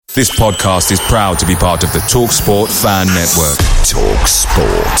This podcast is proud to be part of the TalkSport Fan Network.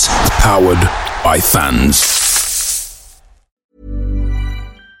 TalkSport. Powered by fans.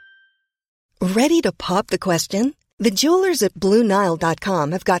 Ready to pop the question? The jewelers at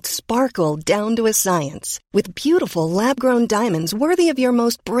BlueNile.com have got sparkle down to a science with beautiful lab-grown diamonds worthy of your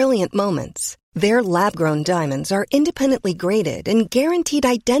most brilliant moments. Their lab-grown diamonds are independently graded and guaranteed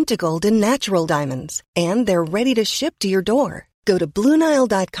identical to natural diamonds. And they're ready to ship to your door. Go to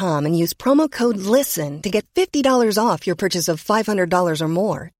BlueNile.com and use promo code LISTEN to get $50 off your purchase of $500 or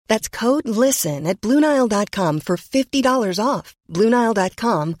more. That's code LISTEN at BlueNile.com for $50 off.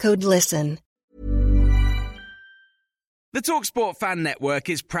 BlueNile.com, code LISTEN. The TalkSport Fan Network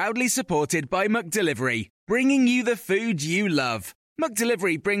is proudly supported by McDelivery, bringing you the food you love.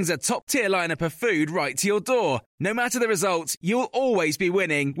 McDelivery brings a top-tier lineup of food right to your door. No matter the result, you'll always be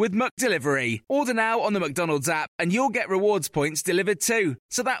winning with McDelivery. Order now on the McDonald's app and you'll get rewards points delivered too.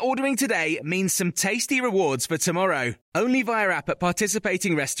 So that ordering today means some tasty rewards for tomorrow. Only via app at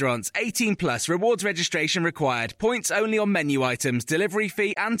participating restaurants. 18 plus. Rewards registration required. Points only on menu items. Delivery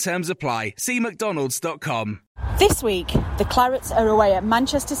fee and terms apply. See mcdonalds.com. This week, the Clarets are away at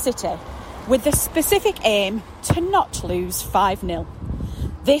Manchester City with the specific aim to not lose 5-0.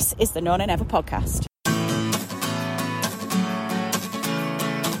 This is the No Nay Never podcast.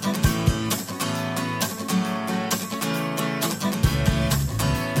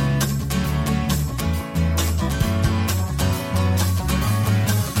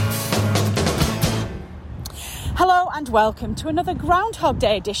 Hello and welcome to another Groundhog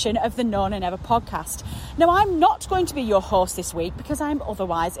Day edition of the No Nay Never podcast. Now, I'm not going to be your host this week because I'm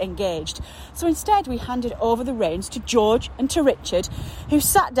otherwise engaged. So instead, we handed over the reins to George and to Richard, who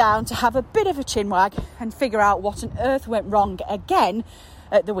sat down to have a bit of a chinwag and figure out what on earth went wrong again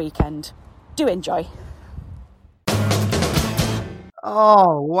at the weekend. Do enjoy.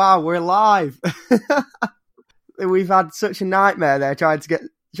 Oh, wow, we're live. We've had such a nightmare there trying to get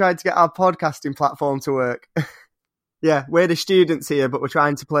our podcasting platform to work. Yeah, we're the students here, but we're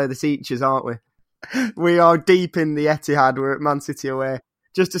trying to play the teachers, aren't we? We are deep in the Etihad. We're at Man City away.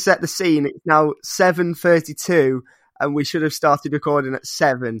 Just to set the scene, it's now 7:32, and we should have started recording at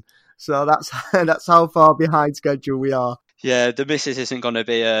 7. So that's how far behind schedule we are. Yeah, the missus isn't going to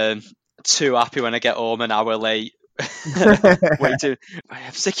be too happy when I get home an hour late.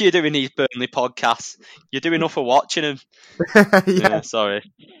 I'm sick of you doing these Burnley podcasts. You're doing enough for watching them. Yeah, sorry.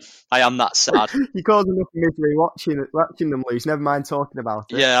 I am that sad. You caused enough misery watching them lose, never mind talking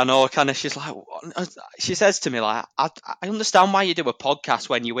about it. Yeah, I know. Kind of. She's like, she says to me, like, I understand why you do a podcast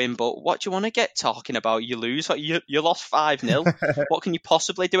when you win, but what do you want to get talking about? You lose. You lost 5-0. What can you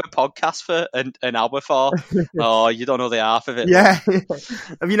possibly do a podcast for an hour for? Oh, you don't know the half of it. Yeah.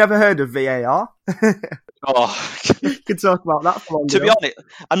 Have you never heard of VAR? Oh, you could talk about that for long. To be honest,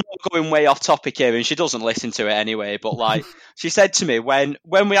 I'm not going way off topic here, and she doesn't listen to it anyway. But like, she said to me when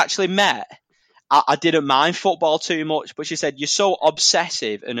we actually met, I didn't mind football too much. But she said, you're so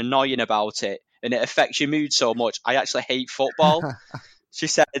obsessive and annoying about it, and it affects your mood so much. I actually hate football. She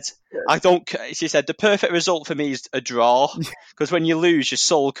said, She said the perfect result for me is a draw, because when you lose, you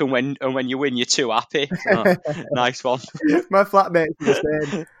sulk, and when you win, you're too happy. Oh, nice one. My flatmate's the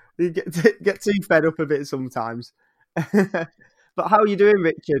same. You get too fed up of it sometimes. But how are you doing,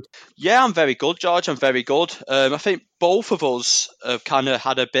 Richard? Yeah, I'm very good, George. I'm very good. I think both of us have kind of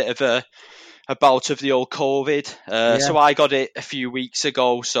had a bit of a bout of the old COVID. So I got it a few weeks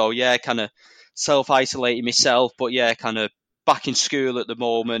ago. So yeah, kind of self-isolating myself. But yeah, kind of back in school at the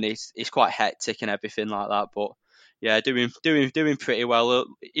moment. It's quite hectic and everything like that. But yeah, doing pretty well.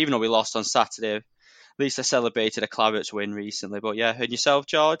 Even though we lost on Saturday, at least I celebrated a Clarets win recently. But yeah, and yourself,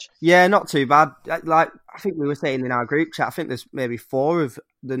 George? Yeah, not too bad. Like, I think we were saying in our group chat, I think there's maybe 4 of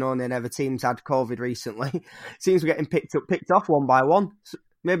the No Nay Never teams had COVID recently. Seems we're getting picked off one by one. So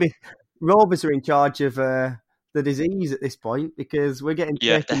maybe Rovers are in charge of the disease at this point, because we're getting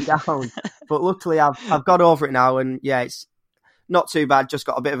taken down. But luckily I've got over it now, and yeah, it's not too bad. Just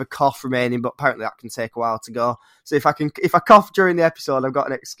got a bit of a cough remaining, but apparently that can take a while to go. So if I cough during the episode, I've got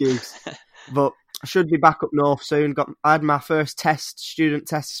an excuse. But I should be back up north soon. I had my first student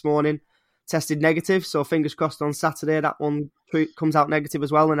test this morning, tested negative, so fingers crossed on Saturday that one comes out negative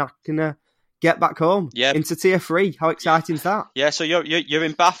as well, and I can get back home into Tier 3. How exciting is that? Yeah, so you're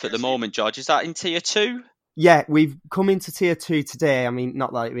in Bath at the moment, George. Is that in Tier 2? Yeah, we've come into Tier 2 today. I mean,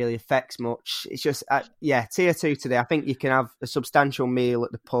 not that it really affects much. It's just, Tier 2 today. I think you can have a substantial meal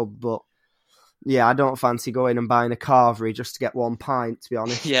at the pub, but Yeah, I don't fancy going and buying a carvery just to get 1 pint, to be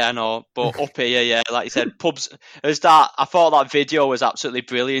honest. Yeah, I know. But up here, yeah, like you said, pubs. I thought that video was absolutely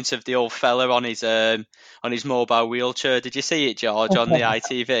brilliant of the old fella on his mobile wheelchair. Did you see it, George, on the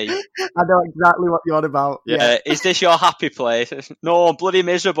ITV? I know exactly what you're on about. Yeah. Is this your happy place? No, I'm bloody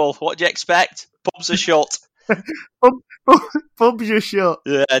miserable. What do you expect? Pubs are shut. Pubs are shut.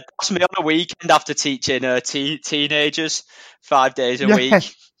 Yeah, that's me on a weekend after teaching teenagers 5 days a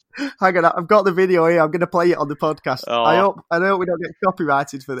week. Hang on, I've got the video here. I'm going to play it on the podcast. Oh. I hope we don't get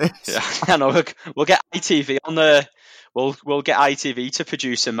copyrighted for this. Yeah, I know. We'll get ITV on the. We'll get ITV to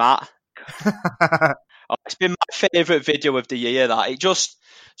produce a Matt. It's been my favourite video of the year. That it just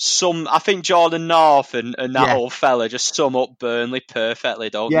I think Jordan North and that old fella just sum up Burnley perfectly,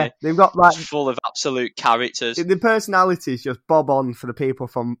 don't they? Yeah, they've got like it's full of absolute characters. The personalities just bob on for the people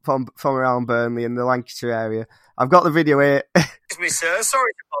from around Burnley and the Lancashire area. I've got the video here. Excuse me, sir.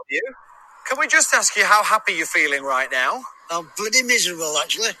 Sorry to bother you. Can we just ask you how happy you're feeling right now? I'm pretty miserable,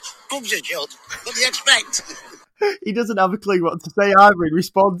 actually. Pubs are shut. What do you expect? He doesn't have a clue what to say either in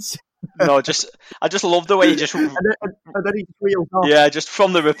response. No, I just love the way he just and then he wheels off. Yeah, just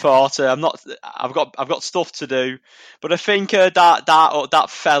from the reporter. I've got stuff to do, but I think that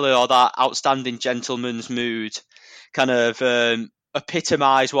fella or that outstanding gentleman's mood kind of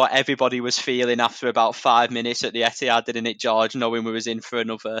epitomised what everybody was feeling after about 5 minutes at the Etihad, didn't it, George? Knowing we was in for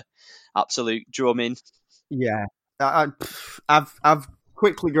another absolute drumming. Yeah, I've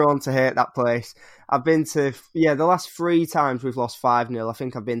quickly grown to hate that place. I've been to the last 3 times we've lost 5-0. I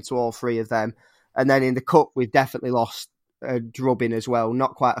think I've been to all 3 of them, and then in the cup we've definitely lost a drubbing as well.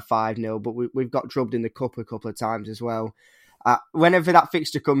 Not quite a 5-0, but we've got drubbed in the cup a couple of times as well. Whenever that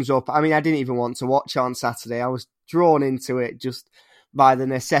fixture comes up, I mean, I didn't even want to watch it on Saturday. I was drawn into it just by the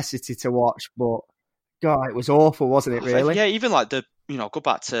necessity to watch, but God, it was awful, wasn't it, really? Yeah, even like go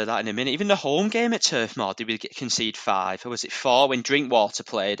back to that in a minute. Even the home game at Turf Moor, did we concede 5? Or was it 4 when Drinkwater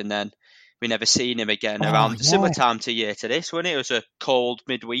played and then we never seen him again around similar time to this, wasn't it? It was a cold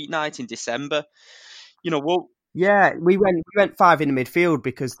midweek night in December. Yeah, we went 5 in the midfield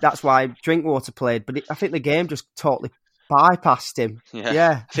because that's why Drinkwater played, but I think the game just totally bypassed him.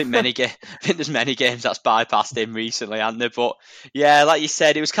 Yeah. I think there's many games that's bypassed him recently, haven't there? But yeah, like you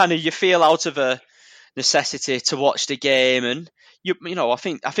said, it was kind of you feel out of a necessity to watch the game, and I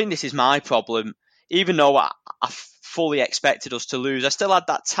think this is my problem. Even though I fully expected us to lose, I still had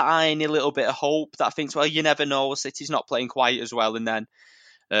that tiny little bit of hope that I think, well, you never know, City's not playing quite as well, and then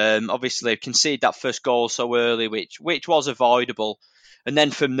obviously concede that first goal so early, which was avoidable. And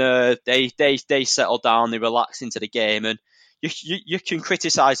then from there, they settle down, they relax into the game, and you can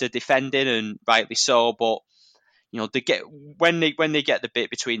criticise the defending, and rightly so. But when they get the bit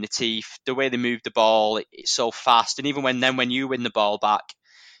between the teeth, the way they move the ball, it's so fast. And even when you win the ball back,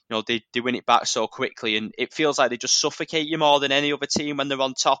 they win it back so quickly, and it feels like they just suffocate you more than any other team when they're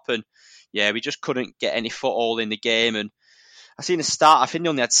on top. And yeah, we just couldn't get any foothold in the game. And I seen a start. I think they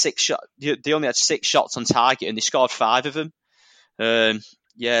only had 6 shots. They only had 6 shots on target, and they scored 5 of them.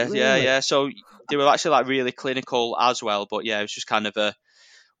 Yeah. So they were actually like really clinical as well. But yeah, it was just kind of a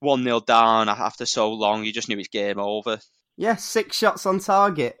 1-0 down after so long. You just knew it's game over. Yeah, 6 shots on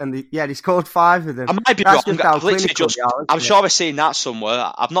target, and they scored 5 of them. I might be wrong. I'm sure I've seen that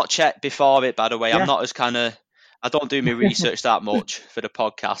somewhere. I've not checked before it, by the way. Yeah. I'm not as I don't do my research that much for the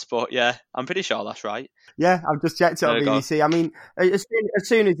podcast, but yeah, I'm pretty sure that's right. Yeah, I've just checked it on BBC. I mean, as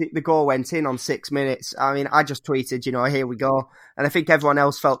soon as the goal went in on 6 minutes, I mean, I just tweeted, here we go. And I think everyone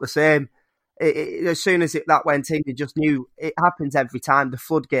else felt the same. As soon as that went in, you just knew it happens every time. The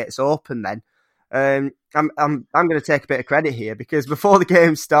floodgates open then. I'm going to take a bit of credit here because before the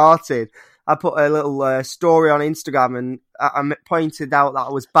game started, I put a little story on Instagram, and I pointed out that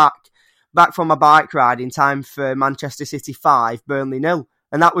I was back from my bike ride in time for Manchester City 5, Burnley 0.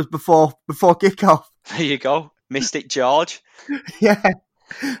 And that was before kickoff. There you go, Mystic George. Yeah,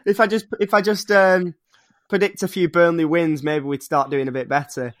 if I just predict a few Burnley wins, maybe we'd start doing a bit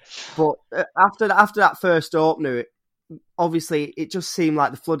better. But after that first opener, obviously it just seemed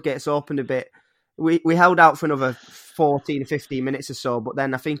like the floodgates opened a bit. We held out for another 14 or 15 minutes or so, but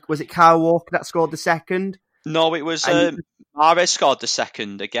then I think, was it Kyle Walker that scored the second? No, it was Mahrez scored the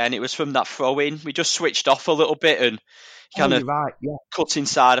second again. It was from that throw-in. We just switched off a little bit and kind of cut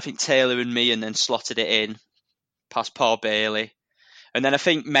inside, I think Taylor and me, and then slotted it in past Paul Bailey. And then I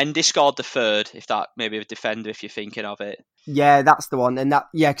think Mendy scored the third, if that maybe a defender, if you're thinking of it. Yeah, that's the one. And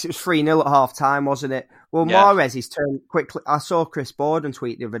because it was 3-0 at half time, wasn't it? Well, yeah. Mahrez is turned quickly. I saw Chris Borden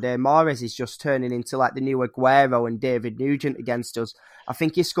tweet the other day. Mahrez is just turning into like the new Aguero and David Nugent against us. I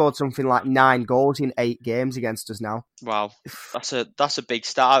think he scored something like 9 goals in 8 games against us now. Wow, that's a big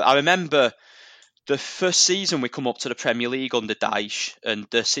start. I remember the first season we come up to the Premier League under Dyche, and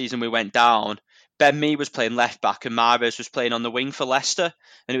the season we went down, Ben Mee was playing left back and Mahrez was playing on the wing for Leicester.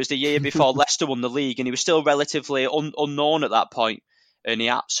 And it was the year before Leicester won the league, and he was still relatively unknown at that point. And he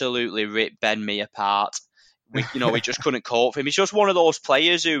absolutely ripped Ben Mee apart. We just couldn't cope with him. He's just one of those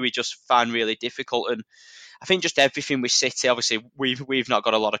players who we just find really difficult. And I think just everything with City, obviously, we've not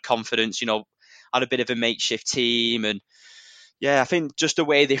got a lot of confidence. Had a bit of a makeshift team, and I think just the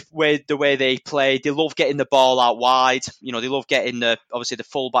way they play, they love getting the ball out wide. They love getting the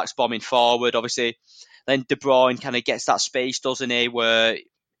fullbacks bombing forward. Obviously, then De Bruyne kind of gets that space, doesn't he? Where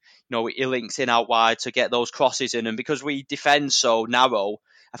he links in out wide to get those crosses in, and because we defend so narrow,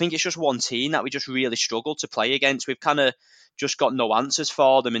 I think it's just one team that we just really struggle to play against. We've kind of just got no answers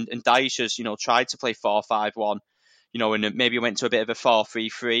for them, and Dyche has tried to play 4-5-1. And maybe went to a bit of a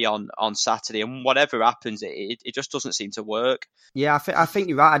 4-3-3 on Saturday, and whatever happens, it just doesn't seem to work. Yeah, I think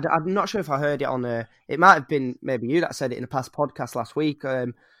you're right. I'm not sure if I heard it on it might have been maybe you that said it in a past podcast last week.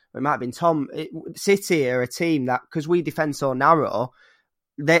 It might have been Tom. City are a team that, because we defend so narrow,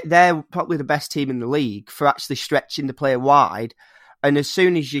 they're probably the best team in the league for actually stretching the player wide. And as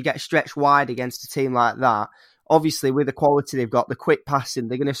soon as you get stretched wide against a team like that, obviously, with the quality they've got, the quick passing,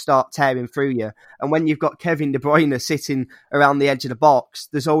 they're going to start tearing through you. And when you've got Kevin De Bruyne sitting around the edge of the box,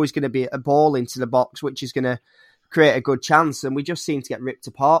 there's always going to be a ball into the box, which is going to create a good chance. And we just seem to get ripped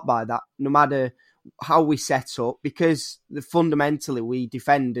apart by that, no matter how we set up, because fundamentally we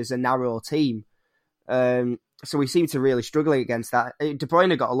defend as a narrow team. So we seem to really struggle against that. De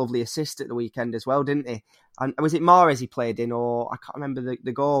Bruyne got a lovely assist at the weekend as well, didn't he? And was it Mahrez he played in, or I can't remember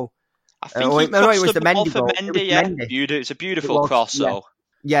the goal. I think it was the Mendy goal. Mendy, it's a beautiful cross.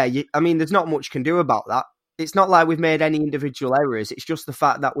 Yeah, there's not much can do about that. It's not like we've made any individual errors. It's just the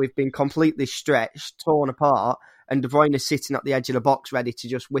fact that we've been completely stretched, torn apart, and De Bruyne is sitting at the edge of the box ready to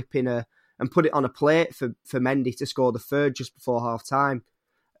just whip in and put it on a plate for Mendy to score the third just before half-time.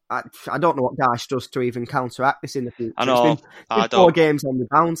 I don't know what Dyche does to even counteract this in the future. I know. It's been 4 games on the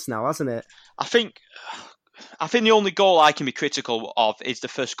bounce now, hasn't it? I think the only goal I can be critical of is the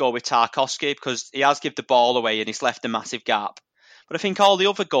first goal with Tarkowski, because he has given the ball away and he's left a massive gap. But I think all the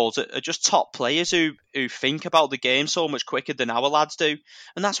other goals are just top players who think about the game so much quicker than our lads do.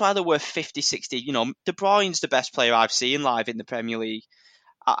 And that's why they're worth 50, 60. De Bruyne's the best player I've seen live in the Premier League.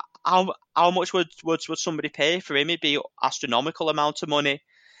 How much would somebody pay for him? It'd be astronomical amount of money.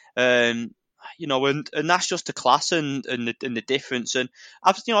 And that's just the class and the difference. And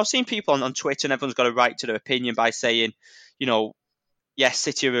I've seen people on Twitter, and everyone's got a right to their opinion by saying, yes,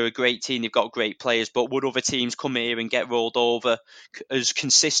 City are a great team, they've got great players, but would other teams come here and get rolled over as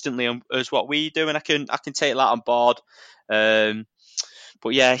consistently as what we do? And I can take that on board. But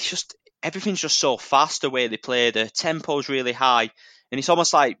yeah, it's just everything's just so fast the way they play. The tempo's really high. And it's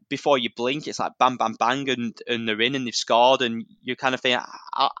almost like before you blink, it's like bang, bang, bang, and they're in and they've scored. And you kind of think,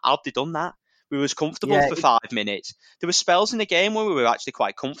 how have they done that? We was comfortable for 5 minutes. There were spells in the game where we were actually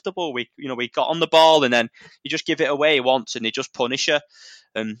quite comfortable. We got on the ball, and then you just give it away once and they just punish you.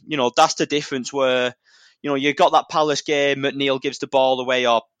 And, that's the difference where, you got that Palace game, McNeil gives the ball away,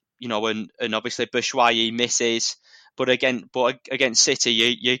 or, and obviously Batshuayi misses. But against City,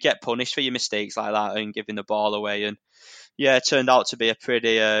 you get punished for your mistakes like that and giving the ball away. And yeah, it turned out to be a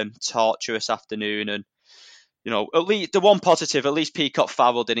pretty torturous afternoon. And, at least the one positive, at least Peacock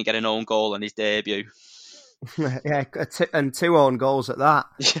Farrell didn't get an own goal on his debut. Yeah, and 2 own goals at that.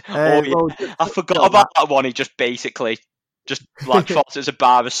 I forgot about that one. He just basically thought it was a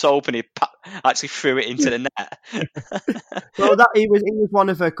bar of soap, and he actually threw it into the net. Well, he was one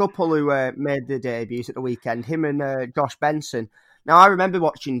of a couple who made the debuts at the weekend. Him and Josh Benson. Now I remember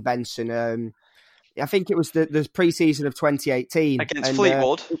watching Benson. I think it was the pre-season of 2018 against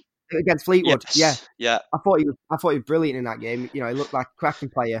Fleetwood. Against Fleetwood, yes. Yeah. I thought he was brilliant in that game. He looked like a cracking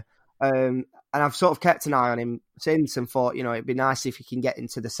player. And I've sort of kept an eye on him since and thought, it'd be nice if he can get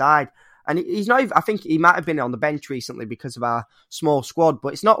into the side. And he's not even, I think he might have been on the bench recently because of our small squad,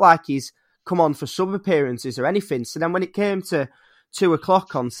 but it's not like he's come on for sub appearances or anything. So then when it came to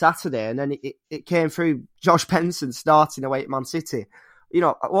 2:00 on Saturday, and then it came through Josh Benson starting away at Man City,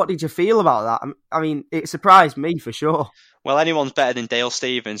 what did you feel about that? I mean, it surprised me for sure. Well, anyone's better than Dale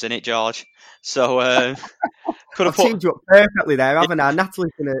Stephens, isn't it, George? So could have teamed you up perfectly there, haven't I?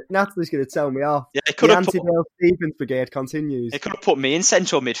 Natalie's gonna tell me off. Yeah, the anti-Dale Stephens brigade continues. It could have put me in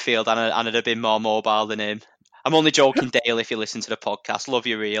central midfield, and I'd have been more mobile than him. I'm only joking, Dale. If you listen to the podcast, love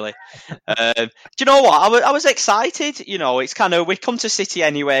you really. Do you know what? I was excited. It's kind of we come to City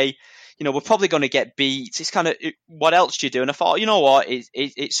anyway. We're probably going to get beat. It's kind of, what else do you do? And I thought, you know what,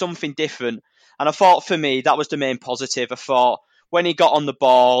 it's something different. And I thought for me, that was the main positive. I thought when he got on the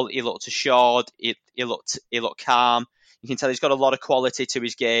ball, he looked assured. He looked calm. You can tell he's got a lot of quality to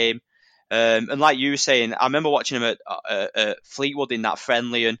his game. And like you were saying, I remember watching him at Fleetwood in that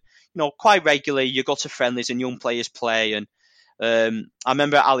friendly, and quite regularly you go to friendlies and young players play. And I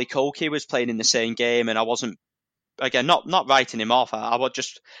remember Ali Koki was playing in the same game, and I wasn't, again, not writing him off. I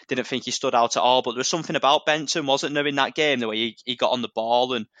just didn't think he stood out at all. But there was something about Benson, wasn't there, in that game, the way he got on the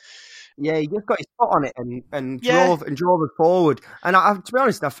ball and. Yeah, he just got his foot on it and drove it forward. And to be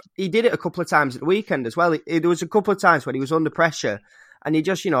honest, he did it a couple of times at the weekend as well. There was a couple of times when he was under pressure and he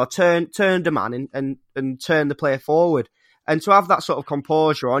just, turned a man and turned the player forward. And to have that sort of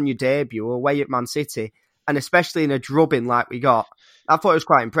composure on your debut away at Man City, and especially in a drubbing like we got, I thought it was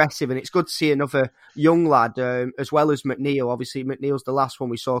quite impressive. And it's good to see another young lad, as well as McNeil. Obviously, McNeil's the last one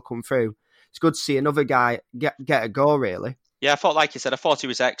we saw come through. It's good to see another guy get a go, really. Yeah, I thought, like you said, I thought he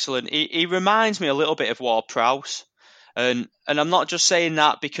was excellent. He reminds me a little bit of Ward-Prowse. And I'm not just saying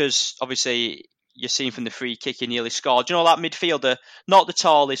that because, obviously, you've seen from the free kick he nearly scored. That midfielder, not the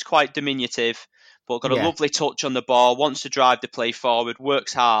tallest, quite diminutive, but got a lovely touch on the ball, wants to drive the play forward,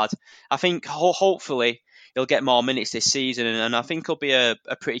 works hard. I think, hopefully, he'll get more minutes this season, and I think he'll be a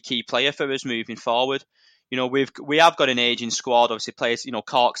pretty key player for us moving forward. We have got an aging squad, obviously, players,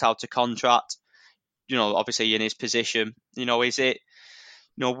 Cork's out of contract. Obviously in his position, is it,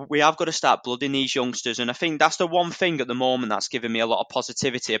 we have got to start blooding these youngsters. And I think that's the one thing at the moment that's given me a lot of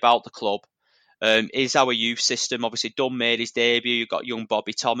positivity about the club, is our youth system. Obviously, Dunn made his debut. You've got young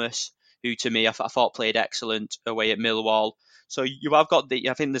Bobby Thomas, who to me, I thought played excellent away at Millwall. So you have got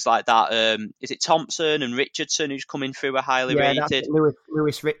I think there's like that, is it Thompson and Richardson who's coming through are highly rated?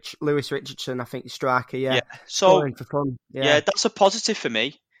 Lewis Richardson, I think, striker, yeah. So, scoring for fun. Yeah, that's a positive for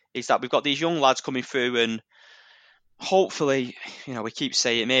me. Is that we've got these young lads coming through, and hopefully, we keep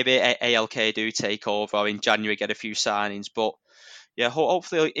saying maybe ALK do take over, or in January get a few signings. But yeah,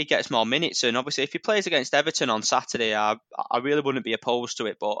 hopefully he gets more minutes. And obviously, if he plays against Everton on Saturday, I really wouldn't be opposed to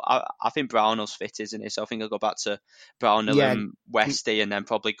it. But I think Brownell's fit, isn't he? So I think I'll go back to Brownell and Westy, and then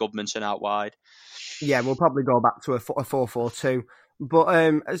probably Goodmanson out wide. Yeah, we'll probably go back to a 4-4-2.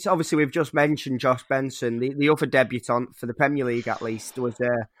 But obviously, we've just mentioned Josh Benson. The other debutant for the Premier League, at least, was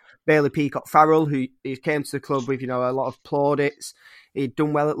Bailey Peacock-Farrell, who came to the club with a lot of plaudits. He'd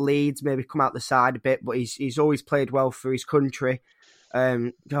done well at Leeds, maybe come out the side a bit, but he's always played well for his country.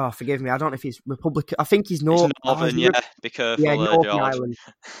 Forgive me, I don't know if he's Republican. I think he's Northern. Be careful. Yeah, Northern Ireland.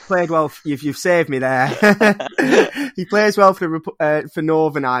 Played well. You've saved me there. He plays well for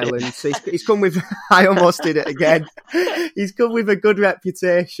Northern Ireland. So he's come with. I almost did it again. He's come with a good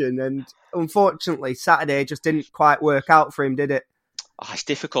reputation, and unfortunately, Saturday just didn't quite work out for him, did it? Oh, it's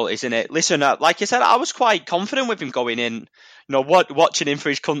difficult, isn't it? Listen, like I said, I was quite confident with him going in. Watching him for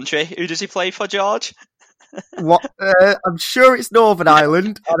his country. Who does he play for, George? I'm sure it's Northern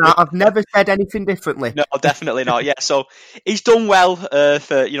Ireland, and I've never said anything differently. No, definitely not. Yeah, so he's done well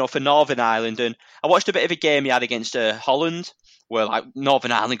for Northern Ireland, and I watched a bit of a game he had against Holland, where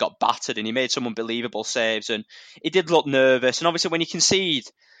Northern Ireland got battered, and he made some unbelievable saves, and he did look nervous. And obviously, when you concede,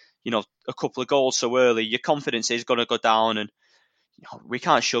 a couple of goals so early, your confidence is going to go down, and we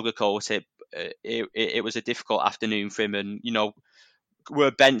can't sugarcoat it. It was a difficult afternoon for him, and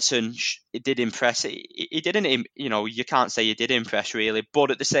where Benson, it did impress. He didn't, you can't say he did impress really, but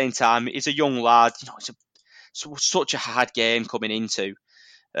at the same time, he's a young lad. It's such a hard game coming into.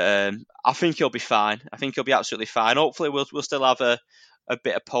 I think he'll be fine. I think he'll be absolutely fine. Hopefully, we'll still have a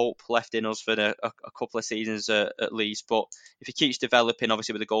bit of pulp left in us for a couple of seasons at least. But if he keeps developing,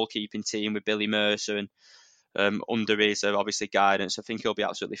 obviously with the goalkeeping team with Billy Mercer and under his obviously guidance, I think he'll be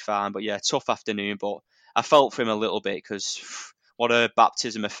absolutely fine. But yeah, tough afternoon. But I felt for him a little bit because what a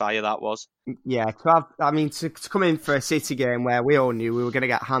baptism of fire that was. Yeah, to come in for a City game where we all knew we were going to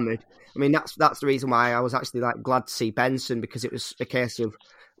get hammered. I mean, that's the reason why I was actually glad to see Benson, because it was a case of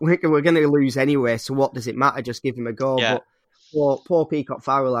we're going to lose anyway. So what does it matter? Just give him a go. Yeah. But poor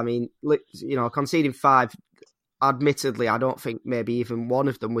Peacock-Farrell. I mean, conceding 5. Admittedly, I don't think maybe even one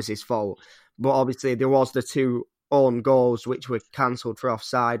of them was his fault. But obviously, there was the 2 own goals which were cancelled for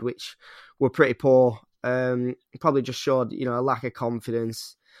offside, which were pretty poor. Probably just showed, a lack of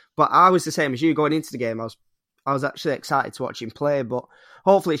confidence. But I was the same as you going into the game. I was actually excited to watch him play, but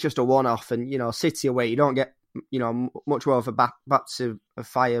hopefully it's just a one-off. And, City away, you don't get, much more of a baptism of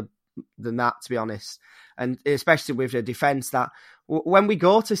fire than that, to be honest. And especially with the defence that when we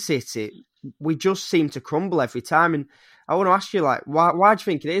go to City, we just seem to crumble every time. And I want to ask you, why do you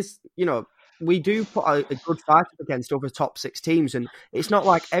think it is? We do put a good fight up against other top 6 teams, and it's not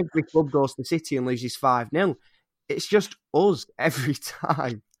like every club goes to City and loses 5-0. It's just us every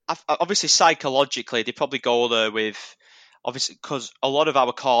time. Obviously, psychologically, they probably go there with, obviously, because a lot of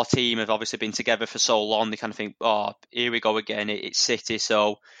our core team have obviously been together for so long, they kind of think, oh, here we go again, it's City.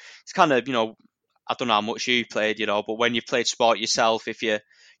 So it's kind of, I don't know how much you played, but when you've played sport yourself, if you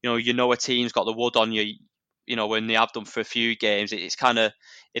know a team's got the wood on you, when they have done for a few games, it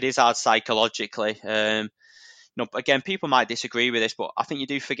is hard psychologically. Again, people might disagree with this, but I think you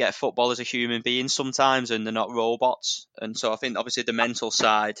do forget football as a human being sometimes, and they're not robots. And so I think obviously the mental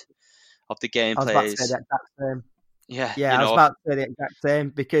side of the game plays. I was about to say the exact same. Yeah, I was about to say the exact same,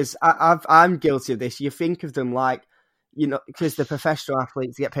 because I'm guilty of this. You think of them like, because they're professional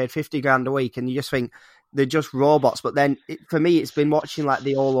athletes, they get paid $50,000 a week, and you just think they're just robots. But then for me, it's been watching like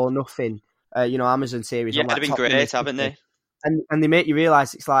the All or Nothing, Amazon series. Yeah, they've been great, haven't they? And they make you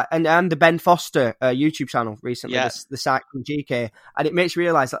realise it's like, and the Ben Foster YouTube channel recently, the Cycling GK, and it makes you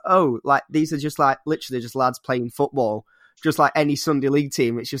realise that, these are just like literally just lads playing football, just like any Sunday league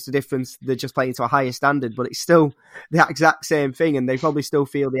team. It's just a difference. They're just playing to a higher standard, but it's still the exact same thing, and they probably still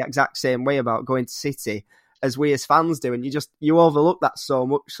feel the exact same way about going to City as we as fans do. And you overlook that so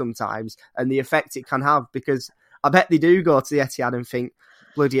much sometimes, and the effect it can have, because I bet they do go to the Etihad and think,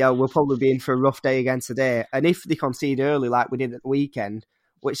 bloody hell, we'll probably be in for a rough day again today. And if they concede early like we did at the weekend,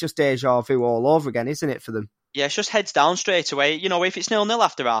 well, it's just deja vu all over again, isn't it, for them? Yeah, it's just heads down straight away. If it's 0-0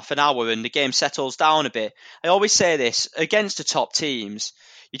 after half an hour and the game settles down a bit, I always say this, against the top teams,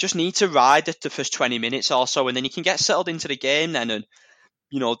 you just need to ride the first 20 minutes or so, and then you can get settled into the game then, and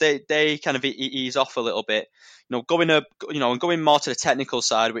they kind of ease off a little bit. Going more to the technical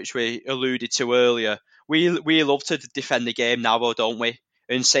side, which we alluded to earlier, we love to defend the game now, don't we?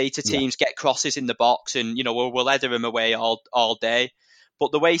 And say to teams, get crosses in the box, and we'll header them away all day.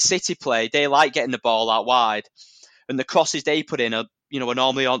 But the way City play, they like getting the ball out wide, and the crosses they put in are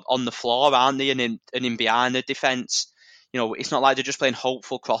normally on the floor, aren't they? And in behind the defence. It's not like they're just playing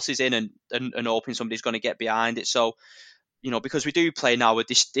hopeful crosses in and hoping somebody's going to get behind it. So because we do play now with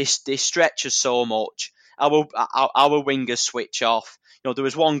this stretches so much, our wingers switch off. There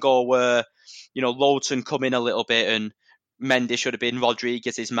was one goal where Lowton come in a little bit, and Mendy should have been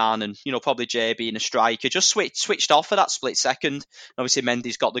Rodriguez's man, and probably Jay being a striker just switched off for that split second. And obviously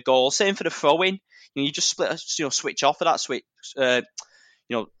Mendy's got the goal. Same for the throw-in. You just switch off for that split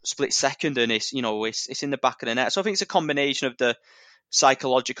second, and it's in the back of the net. So I think it's a combination of the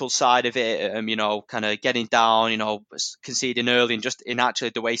psychological side of it, kind of getting down, conceding early, and just in actually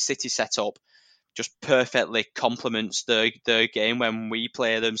the way City set up just perfectly complements the game when we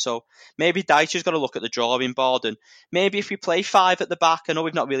play them. So maybe Dyche's got to look at the drawing board, and maybe if we play 5 at the back, I know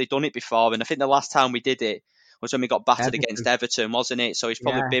we've not really done it before, and I think the last time we did it was when we got battered against Everton, wasn't it? So he's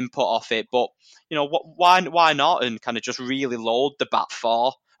probably been put off it, but why not, and kind of just really load the back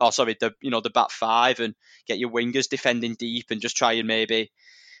 4, the back 5, and get your wingers defending deep and just try and maybe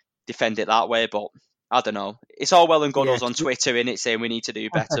defend it that way. But I don't know. It's all well and good us on Twitter, innit, saying we need to do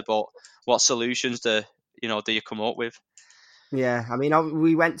better, but what solutions do you come up with? Yeah, I mean,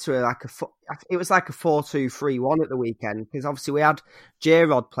 we went to it was like a 4-2-3-1 at the weekend, because obviously we had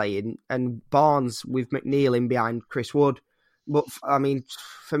J-Rod playing and Barnes with McNeil in behind Chris Wood. But I mean,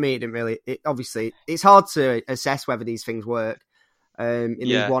 for me, it didn't really. Obviously, it's hard to assess whether these things work in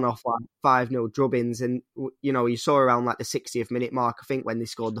these one-off 5-0 drubbings, and you saw around like the 60th minute mark, I think, when they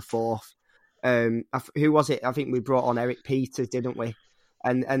scored the 4th. Who was it? I think we brought on Eric Peters, didn't we?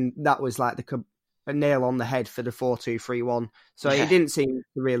 And that was like a nail on the head for the 4-2-3-1. So it didn't seem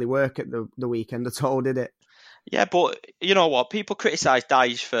to really work at the weekend at all, did it? Yeah, but you know what? People criticise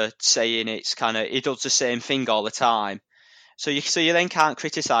Dyche for saying he does the same thing all the time. So you then can't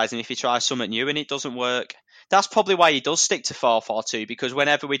criticise him if he tries something new and it doesn't work. That's probably why he does stick to 4-4-2, because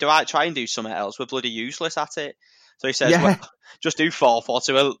whenever we try and do something else, we're bloody useless at it. So he says, well, just do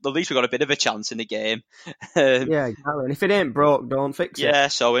 4-4-2. Well, at least we've got a bit of a chance in the game. Yeah, exactly. And if it ain't broke, don't fix it. Yeah,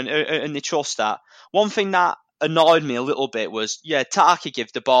 so, and they trust that. One thing that annoyed me a little bit was, Taki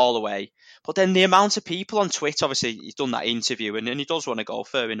give the ball away. But then the amount of people on Twitter, obviously he's done that interview and he does want to go,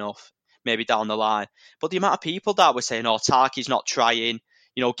 fair enough, maybe down the line. But the amount of people that were saying, Taki's not trying,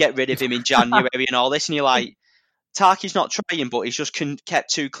 get rid of him in January and all this. And you're like, Taki's not trying, but he's just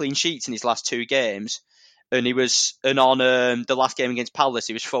kept 2 clean sheets in his last 2 games. And on the last game against Palace,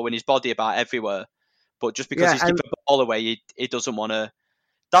 he was throwing his body about everywhere. But just because he's giving the ball away, he doesn't want to.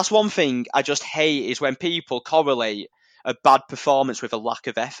 That's one thing I just hate, is when people correlate a bad performance with a lack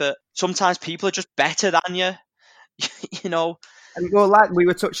of effort. Sometimes people are just better than you, And well, like we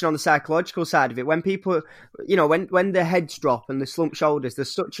were touching on the psychological side of it, when people, when their heads drop and they slump shoulders,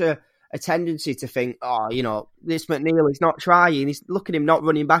 there's such a tendency to think, this McNeil is not trying. He's look at him not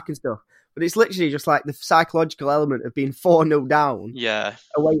running back and stuff. but it's literally just like the psychological element of being 4-0 down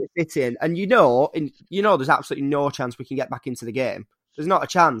away at City. And you know there's absolutely no chance we can get back into the game. There's not a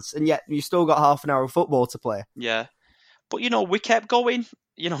chance, and yet you still got half an hour of football to play. Yeah. But, we kept going.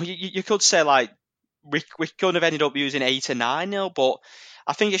 You could say, like, we could have ended up using 8 or 9-0, but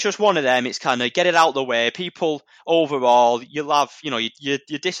I think it's just one of them. It's kind of get it out of the way. People overall, you'll have, you're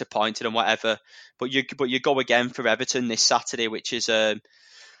disappointed and whatever, but you go again for Everton this Saturday, which is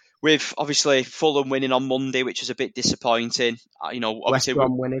with obviously Fulham winning on Monday, which is a bit disappointing. Obviously West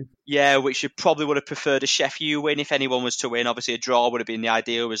Brom winning. Yeah, which you probably would have preferred a Sheffield win if anyone was to win. Obviously, a draw would have been the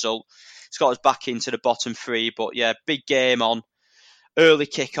ideal result. It's got us back into the bottom 3, but yeah, big game on. Early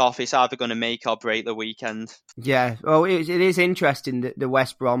kick-off, it's either going to make or break the weekend. Yeah, well, it is interesting that the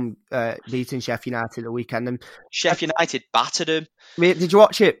West Brom beating Sheffield United at the weekend. And Sheffield United battered them. Did you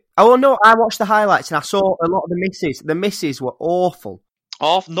watch it? Oh, no, I watched the highlights and I saw a lot of the misses. The misses were awful.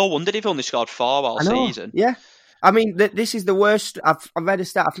 Oh, no wonder they've only scored 4 all season. Yeah. I mean, this is the worst. I've read a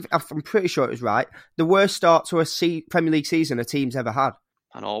stat, I'm pretty sure it was right. The worst start to a Premier League season a team's ever had.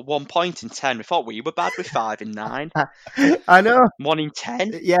 I know, 1 point in 10. We thought we were bad with 5 in 9. I know. 1 in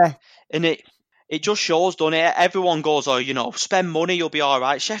 10. Yeah. And it just shows, doesn't it? Everyone goes, spend money, you'll be all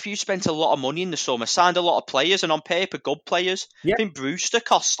right. Sheffield spent a lot of money in the summer, signed a lot of players, and on paper, good players. Yeah. I think Brewster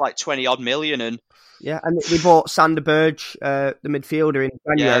costs like 20-odd million. And they bought Sander Berge, the midfielder, in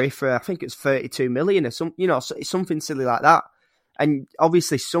January for, I think it's 32 million or something silly like that. And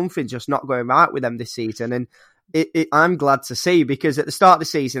obviously something's just not going right with them this season. And I'm glad to see, because at the start of the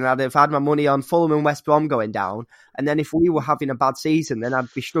season, I'd have had my money on Fulham and West Brom going down. And then if we were having a bad season, then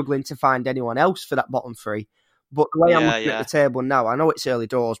I'd be struggling to find anyone else for that bottom 3. But the way I'm looking at the table now, I know it's early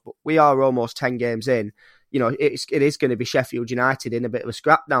doors, but we are almost 10 games in. It is going to be Sheffield United in a bit of a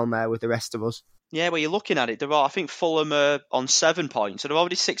scrap down there with the rest of us. Yeah, well, you're looking at it. I think Fulham are on 7 points, so they're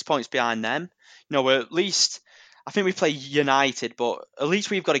already 6 points behind them. We're at least, I think we play United, but at least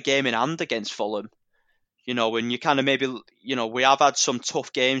we've got a game in hand against Fulham. When you kind of maybe, we have had some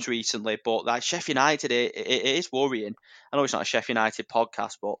tough games recently, but like Sheffield United, it is worrying. I know it's not a Sheffield United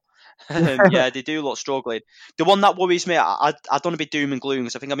podcast, but they do look struggling. The one that worries me, I don't want to be doom and gloom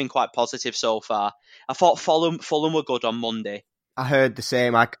because I think I've been quite positive so far. I thought Fulham were good on Monday. I heard the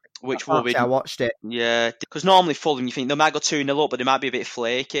same. I watched it. Yeah, because normally Fulham, you think they might go 2-0 up, but they might be a bit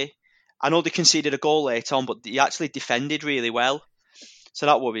flaky. I know they conceded a goal late on, but they actually defended really well. So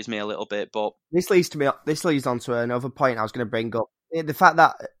that worries me a little bit. But this leads on to another point I was going to bring up. The fact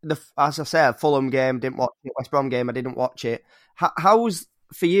that, as I said, Fulham game, didn't watch it, West Brom game, I didn't watch it. How was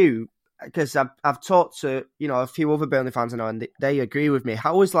for you? Because I've talked to a few other Burnley fans I know, and they agree with me.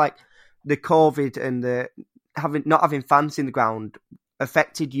 How was like the COVID and the not having fans in the ground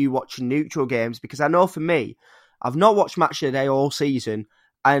affected you watching neutral games? Because I know for me, I've not watched Match of the Day all season,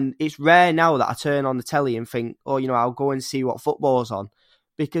 and it's rare now that I turn on the telly and think, I'll go and see what football's on.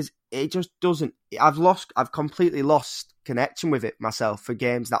 Because it just doesn't. I've completely lost connection with it myself for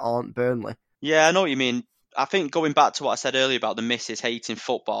games that aren't Burnley. Yeah, I know what you mean. I think going back to what I said earlier about the missus hating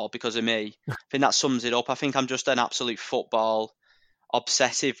football because of me, I think that sums it up. I think I'm just an absolute football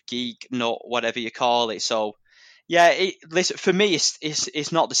obsessive geek, nut, whatever you call it. So, yeah, listen, for me,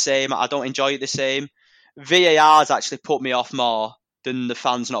 it's not the same. I don't enjoy it the same. VAR's actually put me off more than the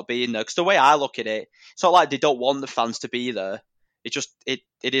fans not being there. Because the way I look at it, it's not like they don't want the fans to be there.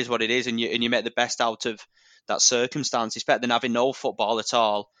 It is what it is, and you make the best out of that circumstance. It's better than having no football at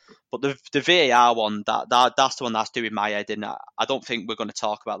all. But the VAR one, that's the one that's doing my head in. I don't think we're going to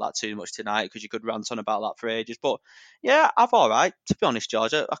talk about that too much tonight because you could rant on about that for ages. But yeah, I'm all right. To be honest,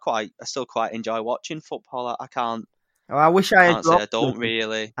 George, I still quite enjoy watching football. I can't. Oh, I wish I had. I don't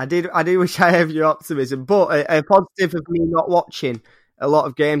really. I do wish I had your optimism, but a positive of me not watching a lot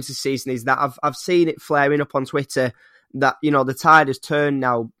of games this season is that I've seen it flaring up on Twitter that the tide has turned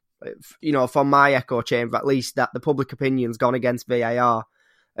now. From my echo chamber at least, that the public opinion's gone against VAR.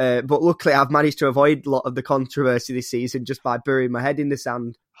 But luckily, I've managed to avoid a lot of the controversy this season just by burying my head in the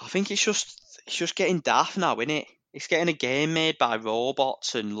sand. I think it's just getting daft now, isn't it? It's getting a game made by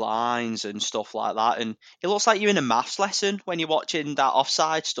robots and lines and stuff like that, and it looks like you're in a maths lesson when you're watching that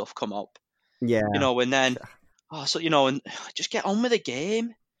offside stuff come up. Yeah, and then and just get on with the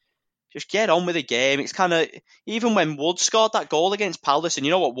game. Just get on with the game. It's kind of, even when Woods scored that goal against Palace, and you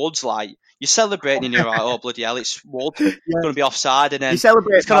know what Woods like, you're celebrating and you're like, oh, bloody hell, it's Wood. It's going to be offside. And then it's kind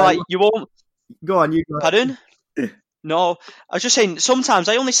of like, you won't. Go on, you go. Pardon? No, I was just saying, sometimes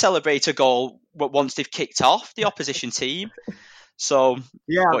I only celebrate a goal once they've kicked off the opposition team. So,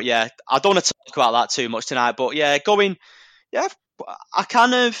 but yeah, I don't want to talk about that too much tonight. But yeah, I kind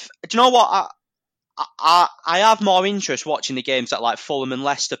of, do you know what? I have more interest watching the games that like Fulham and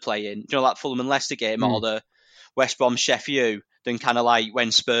Leicester playing, like Fulham and Leicester game or the West Brom Sheffield than kind of like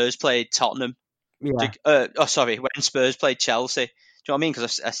when Spurs played Tottenham. Yeah. When Spurs played Chelsea. Do you know what I mean?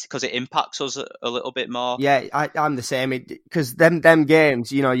 Because it impacts us a little bit more. Yeah, I'm the same. Because them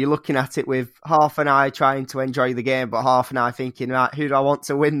games, you're looking at it with half an eye trying to enjoy the game, but half an eye thinking, right, who do I want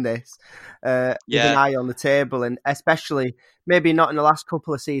to win this? With an eye on the table, and especially maybe not in the last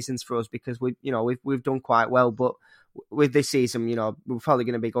couple of seasons for us because we've done quite well, but with this season, we're probably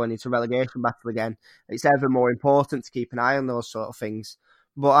going to be going into relegation battle again. It's ever more important to keep an eye on those sort of things.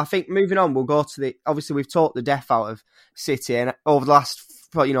 But I think moving on, we'll go to obviously we've talked the death out of City, and over the last,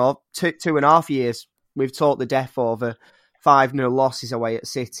 2.5 years, we've talked the death over 5-0 losses away at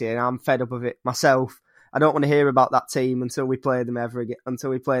City, and I'm fed up of it myself. I don't want to hear about that team until we play them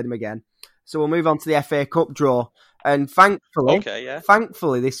again. So we'll move on to the FA Cup draw, and thankfully,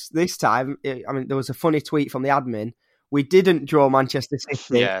 this time, there was a funny tweet from the admin. We didn't draw Manchester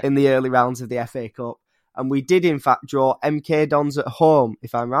City in the early rounds of the FA Cup. And we did, in fact, draw MK Dons at home,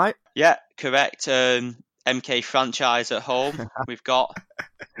 if I'm right. Yeah, correct. MK franchise at home we've got.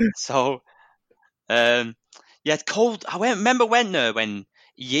 So, cold. I remember went there when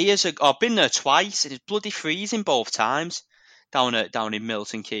years ago. I've been there twice. It was bloody freezing both times down in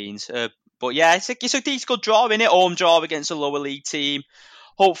Milton Keynes. But yeah, it's a decent good draw, innit? Home draw against a lower league team.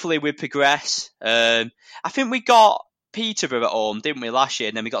 Hopefully we progress. I think we got Peterborough at home, didn't we, last year?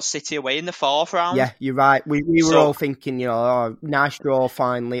 And then we got City away in the fourth round. Yeah, you're right. We were all thinking, nice draw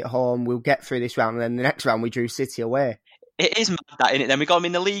finally at home. We'll get through this round. And then the next round we drew City away. It is mad that, innit? Then we got them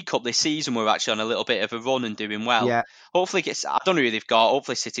in the League Cup this season. We're actually on a little bit of a run and doing well. Yeah. Hopefully, I don't know who they've got.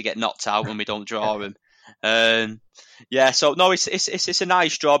 Hopefully City get knocked out when we don't draw them. It's a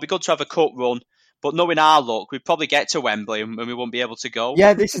nice draw. It'd be good to have a cup run. But knowing our luck, we'd probably get to Wembley and we won't be able to go.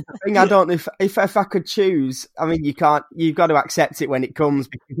 Yeah, this is the thing. I don't know if I could choose. I mean, you've got to accept it when it comes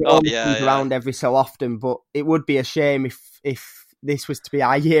because it only comes around every so often. But it would be a shame if this was to be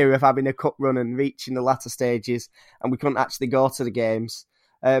our year of having a cup run and reaching the latter stages and we couldn't actually go to the games.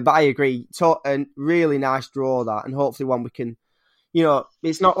 But I agree. A really nice draw that, and hopefully one we can,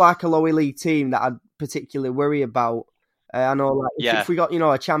 it's not like a lower league team that I'd particularly worry about. I know, if we got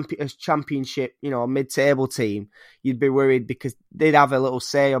a championship, mid-table team, you'd be worried because they'd have a little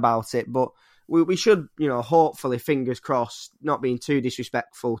say about it. But we should, hopefully, fingers crossed, not being too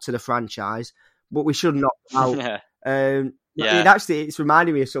disrespectful to the franchise, but we should knock out. It's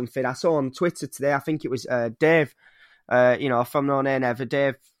reminding me of something I saw on Twitter today. I think it was Dave, from No Nay Never.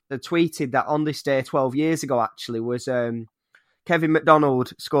 Dave tweeted that on this day 12 years ago, actually, was Kevin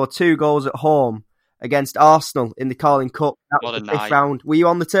McDonald scored 2 goals at home against Arsenal in the Carling Cup. That was the 5th round. Were you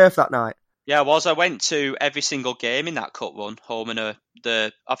on the turf that night? Yeah, I was. I went to every single game in that cup run, home and I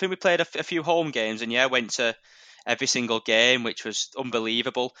think we played a few home games, and went to every single game, which was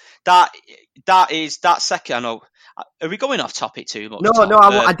unbelievable. That second. I know. Are we going off topic too much? No.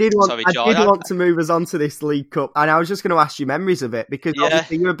 I did want to move us on to this League Cup, and I was just going to ask you memories of it because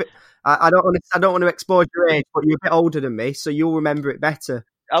obviously you're a bit. I don't want to expose your age, but you're a bit older than me, so you'll remember it better.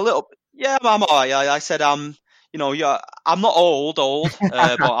 A little. Yeah, I'm all right. I said I'm not old, but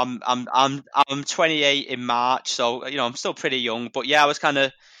I'm 28 in March, so I'm still pretty young. But yeah, I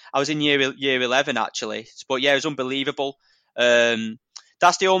was in year 11 actually. But yeah, it was unbelievable.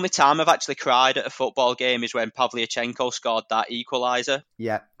 That's the only time I've actually cried at a football game is when Pavlyuchenko scored that equaliser.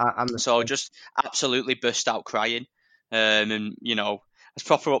 Yeah, so just absolutely burst out crying, and I was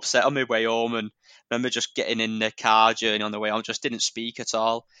proper upset on my way home and. Remember just getting in the car journey on the way home, just didn't speak at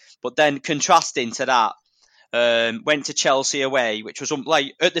all. But then contrasting to that, went to Chelsea away, which was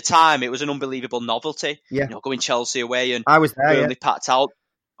at the time it was an unbelievable novelty. Yeah, going Chelsea away and I was there, only packed out.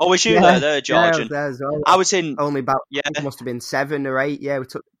 Oh, was you there, George? Yeah, I was there as well. I was in only about it must have been 7 or 8. Yeah, we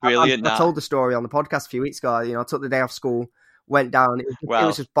took. Brilliant. I told the story on the podcast a few weeks ago. I took the day off school, went down. It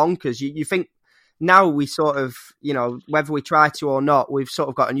was just bonkers. You think. Now we sort of, whether we try to or not, we've sort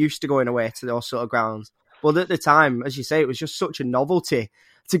of gotten used to going away to those sort of grounds. But at the time, as you say, it was just such a novelty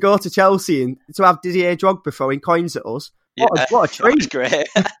to go to Chelsea and to have Didier Drogba throwing coins at us. What a treat. Great.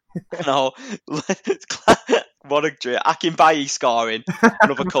 No, what a treat. Akinbaye scoring,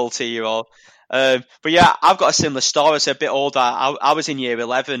 another cult hero. But yeah, I've got a similar story. It's a bit older. I was in year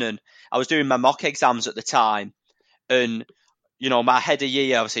 11 and I was doing my mock exams at the time. And my head of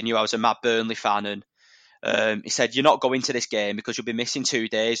year obviously knew I was a mad Burnley fan, and he said, "You're not going to this game because you'll be missing 2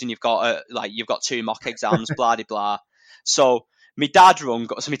 days, and you've got 2 mock exams, blah de blah." So my dad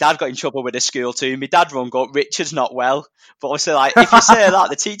got in trouble with the school too. My dad rung up, "Richard's not well," but obviously, if you say that,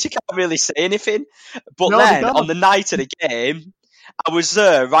 the teacher can't really say anything. But then on the night of the game, I was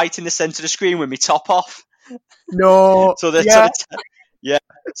there right in the centre of the screen with my top off. No. So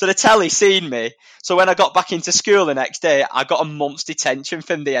the telly seen me. So when I got back into school the next day, I got a month's detention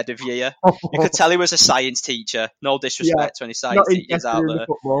from the head of year. You could tell he was a science teacher. No disrespect to any science teachers out there.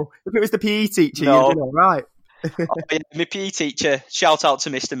 Football. If it was the PE teacher, No. you'd been all right. My PE teacher, shout out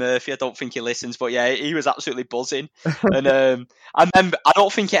to Mr. Murphy. I don't think he listens, but yeah, he was absolutely buzzing. And I remember, I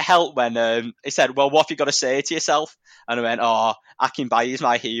don't think it helped when he said, "Well, what have you got to say to yourself?" And I went, "Oh, Akinbaye is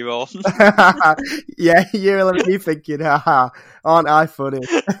my hero." Yeah, you're thinking, haha, aren't I funny?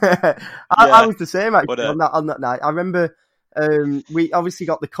 I was the same actually on that night. I remember we obviously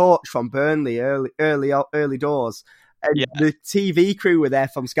got the coach from Burnley early doors. And the TV crew were there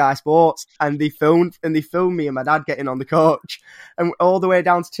from Sky Sports, and they filmed me and my dad getting on the coach, and all the way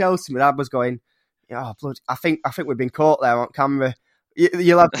down to Chelsea. My dad was going, "Oh, blood! I think we've been caught there on camera.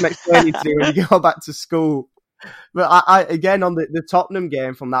 You'll have some explaining to do when you go back to school." But I again on the Tottenham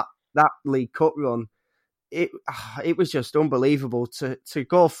game from that League Cup run, it was just unbelievable to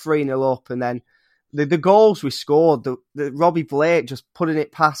go 3-0 up, and then the goals we scored, the Robbie Blake just putting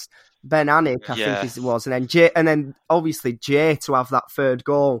it past Ben Anik, I think it was, and then obviously Jay to have that third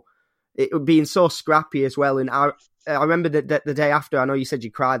goal. It being so scrappy as well. And I remember the day after. I know you said you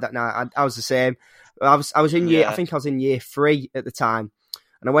cried that night. I was the same. I was in year. I think I was in year 3 at the time,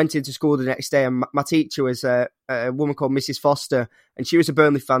 and I went into school the next day. And my teacher was a woman called Mrs. Foster, and she was a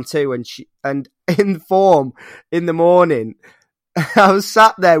Burnley fan too. And in form in the morning, I was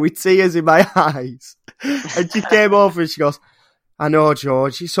sat there with tears in my eyes, and she came over and she goes, "I know,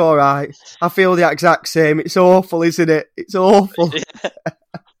 George, it's all right. I feel the exact same. It's awful, isn't it? It's awful."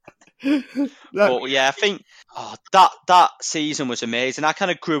 But yeah, I think that season was amazing. I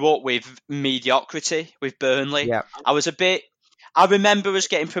kind of grew up with mediocrity with Burnley. Yeah. I remember us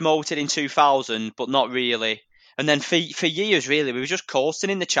getting promoted in 2000, but not really. And then for years, really, we were just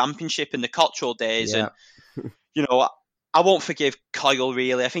coasting in the Championship in the Cottrell days. Yeah. And, I won't forgive Kyle,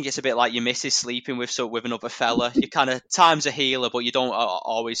 really. I think it's a bit like your missus sleeping with another fella. You kind of, time's a healer, but you don't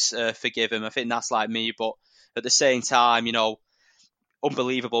always forgive him. I think that's like me. But at the same time,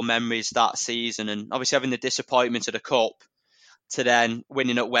 unbelievable memories that season. And obviously having the disappointment of the Cup to then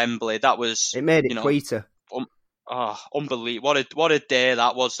winning at Wembley, that was... It made it sweeter. Unbelievable. What a day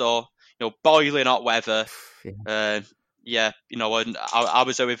that was, though. Boiling hot weather. And I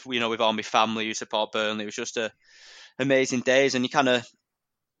was there with, with all my family who support Burnley. It was just amazing days, and you kind of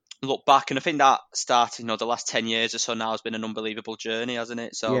look back, and I think that started, the last 10 years or so now has been an unbelievable journey, hasn't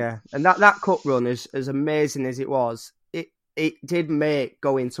it? So yeah, and that cup run, as amazing as it was, it did make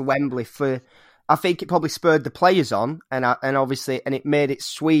going to Wembley I think it probably spurred the players on, and obviously, and it made it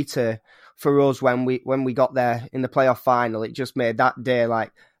sweeter for us when we got there in the playoff final. It just made that day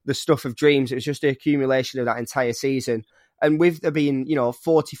like the stuff of dreams. It was just the accumulation of that entire season. And with there being,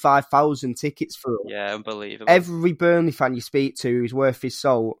 45,000 tickets for us. Yeah, unbelievable. Every Burnley fan you speak to who's worth his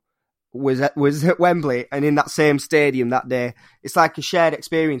salt was at Wembley and in that same stadium that day. It's like a shared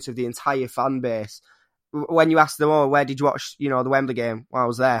experience of the entire fan base. When you ask them, where did you watch, the Wembley game? Well, I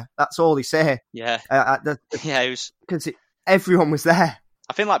was there. That's all they say. Yeah. It was... Because everyone was there.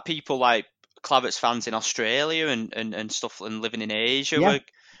 I think like people like Clavert's fans in Australia and stuff and living in Asia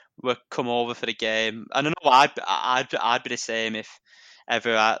were come over for the game. And I know I'd be the same if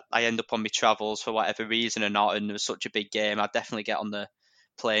ever I end up on my travels for whatever reason or not, and there was such a big game, I'd definitely get on the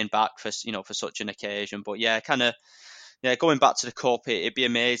plane back for such an occasion. But yeah, going back to the Cup, it'd be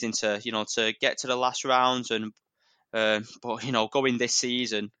amazing to get to the last rounds, and but going this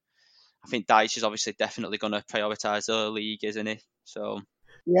season, I think Dyche is obviously definitely going to prioritise the league, isn't he? So.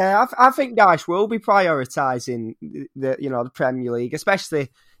 Yeah, I think Dyche will be prioritising the Premier League, especially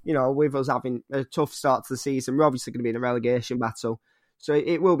with us having a tough start to the season. We're obviously going to be in a relegation battle, so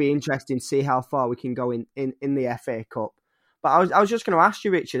it will be interesting to see how far we can go in the FA Cup. But I was just going to ask you,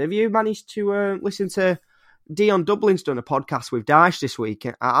 Richard, have you managed to listen to Dion Dublin's done a podcast with Dyche this week?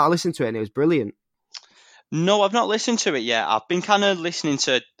 I listened to it and it was brilliant. No, I've not listened to it yet. I've been kind of listening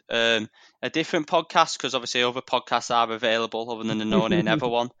to a different podcast, because obviously other podcasts are available other than the No Nay Never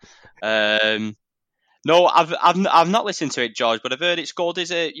one. No, I've not listened to it, George, but I've heard it's good.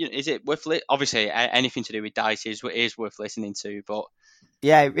 Is it worth obviously anything to do with Dyche is worth listening to, but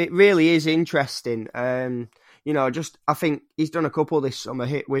yeah, it really is interesting. I think he's done a couple this summer.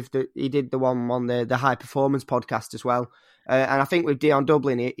 He did the one on the High Performance podcast as well, and I think with Dion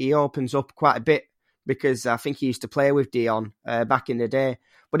Dublin, he opens up quite a bit, because I think he used to play with Dion back in the day.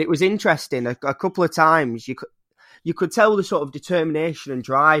 But it was interesting. A couple of times you could tell the sort of determination and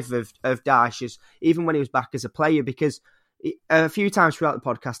drive of Dyche, even when he was back as a player, because a few times throughout the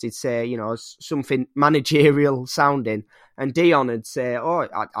podcast, he'd say, you know, something managerial sounding, and Dion would say, "Oh,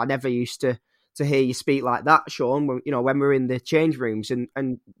 I never used to hear you speak like that, Sean. When, you know, when we're in the change rooms,"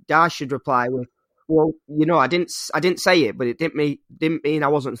 and Dash should reply with, "Well, you know, I didn't say it, but it didn't mean I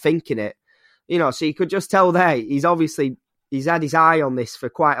wasn't thinking it." You know, so you could just tell there he's had his eye on this for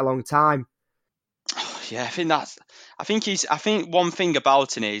quite a long time. Yeah, I think one thing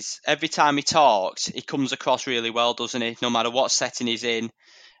about him is every time he talks, he comes across really well, doesn't he? No matter what setting he's in,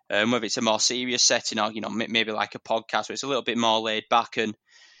 whether it's a more serious setting or, you know, maybe like a podcast where it's a little bit more laid back. And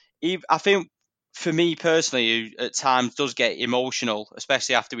I think for me personally, who at times does get emotional,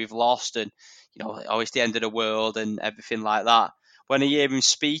 especially after we've lost and, you know, oh, it's the end of the world and everything like that. When I hear him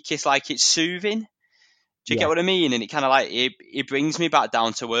speak, it's like it's soothing. Do you get what I mean? And it kind of like, it brings me back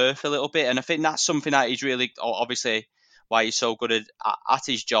down to earth a little bit. And I think that's something that he's really, obviously, why he's so good at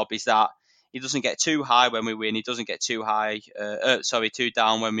his job is that he doesn't get too high when we win. He doesn't get too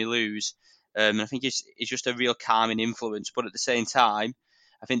down when we lose. And I think he's just a real calming influence. But at the same time,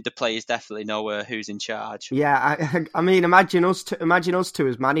 I think the players definitely know who's in charge. Yeah, I mean, imagine us two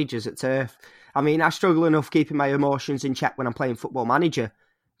as managers at Turf. I mean, I struggle enough keeping my emotions in check when I'm playing Football Manager.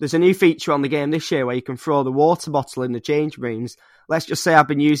 There's a new feature on the game this year where you can throw the water bottle in the change rooms. Let's just say I've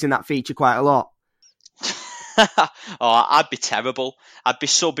been using that feature quite a lot. Oh, I'd be terrible. I'd be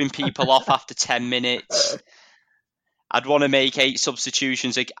subbing people off after 10 minutes. I'd want to make 8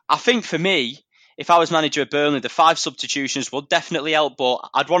 substitutions. I think for me, if I was manager of Burnley, the 5 substitutions would definitely help, but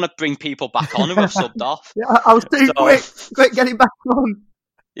I'd want to bring people back on who have subbed off. Yeah, I was too quick getting back on.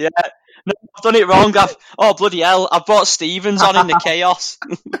 Yeah. No, I've done it wrong. Bloody hell. I've brought Stevens on in the chaos.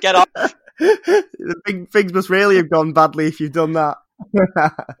 Get off. Things must really have gone badly if you've done that.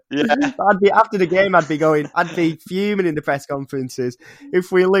 Yeah. After the game, I'd be fuming in the press conferences.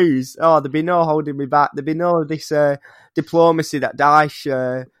 If we lose, there'd be no holding me back. There'd be no this diplomacy that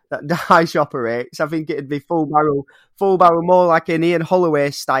Dyche operates. I think it'd be full barrel, more like an Ian Holloway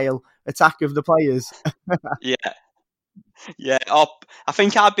style attack of the players. Yeah. Yeah, I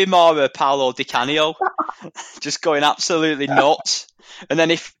think I'd be more Paolo Di Canio, just going absolutely nuts. And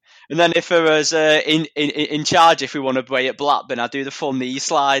then if I was in charge, if we won away at Blackburn, I'd do the full knee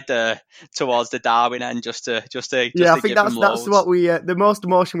slide towards the Darwin end, just to I think that's what we the most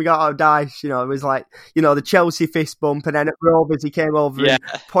emotion we got out of Dyche. You know, it was like, you know, the Chelsea fist bump, and then at Rovers he came over and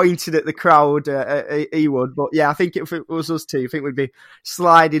pointed at the crowd. He would, but yeah, I think if it was us two, I think we'd be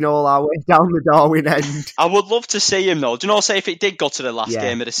sliding all our way down the Darwin end. I would love to see him though. Do you know, say if it did go to the last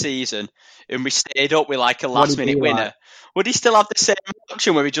game of the season and we stayed up with like a last minute winner. Like? Would he still have the same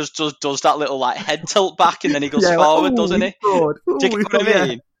action where he just does that little like head tilt back and then he goes forward, doesn't he? Do you get what I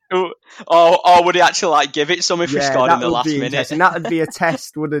mean? Or would he actually like give it some if we scored in the last minute? And that would be a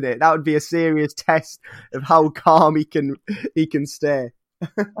test, wouldn't it? That would be a serious test of how calm he can stay.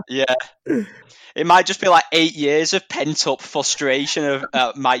 Yeah. It might just be like 8 years of pent up frustration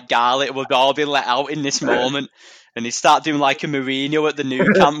of Mike Garlick would all be let out in this moment. And he'd start doing like a Mourinho at the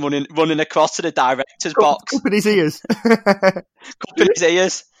Nou Camp, running across to the director's box. Cupping his ears. Cupping his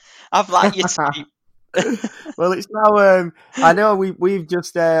ears. I've like your tape. Well, it's now. I know we've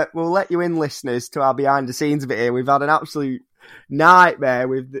just. We'll let you in, listeners, to our behind the scenes bit here. We've had an absolute nightmare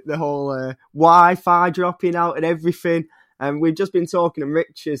with the whole Wi-Fi dropping out and everything. And we've just been talking, and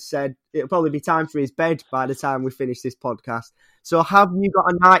Rich has said it'll probably be time for his bed by the time we finish this podcast. So, have you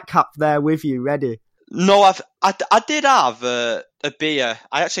got a nightcap there with you, ready? No, I did have a beer.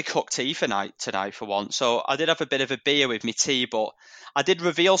 I actually cooked tea tonight for once, so I did have a bit of a beer with me tea, but I did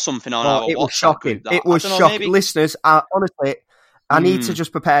reveal something on our WhatsApp. It was shocking. It was shocking. Maybe... Listeners, honestly, I need to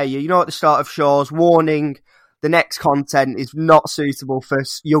just prepare you. You know, at the start of shows, warning, the next content is not suitable for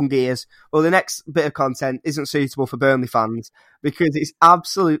young ears. Well, the next bit of content isn't suitable for Burnley fans because it's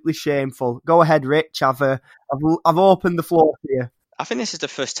absolutely shameful. Go ahead, Rich. I've opened the floor for you. I think this is the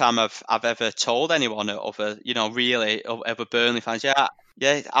first time I've ever told anyone other Burnley fans. Yeah.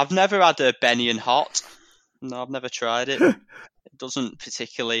 I've never had a Benny and Hot. No, I've never tried it. It doesn't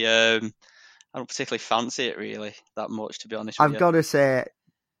particularly. I don't particularly fancy it really that much, to be honest. I've got to say,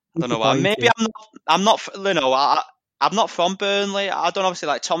 I don't know why. Maybe I'm not. You know, I'm not from Burnley. I don't obviously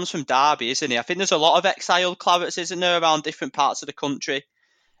like Tom's from Derby, isn't he? I think there's a lot of exiled Clarets, isn't there, around different parts of the country.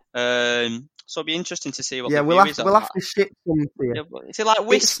 So it'll be interesting to see what the view is on that. We'll have to ship some to you. Yeah, is it like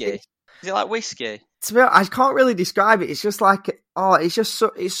whiskey? Is it like whiskey? I can't really describe it. It's just like,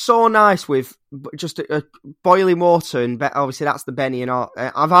 it's so nice with just a boiling water, and obviously that's the Benny and Hot.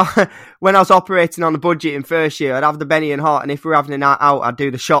 When I was operating on a budget in first year, I'd have the Benny and Hot, and if we were having a night out, I'd do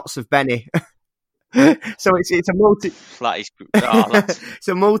the shots of Benny. So it's a multi. It's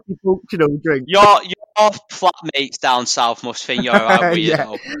a multifunctional drink. You're Your flatmates down south must think you're a right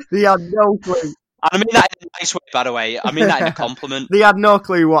weirdo. Yeah, they had no clue. And I mean that in a nice way, by the way. I mean that in a compliment. They had no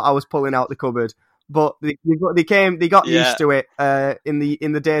clue what I was pulling out the cupboard, but they got used to it in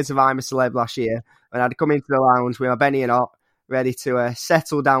the days of I'm a Celeb last year, and I'd come into the lounge with my Benny and Hot, ready to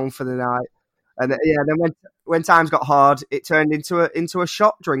settle down for the night. And then when times got hard, it turned into a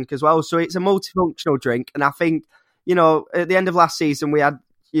shot drink as well. So it's a multifunctional drink, and I think, at the end of last season we had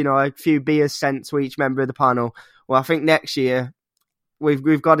a few beers sent to each member of the panel. Well, I think next year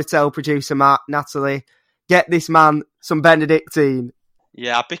we've got to tell producer Matt, Natalie, get this man some Benedictine.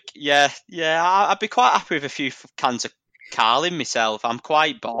 Yeah, I'd be quite happy with a few cans of Carling myself. I'm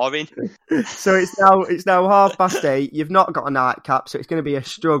quite boring. So it's now 8:30. You've not got a nightcap, so it's going to be a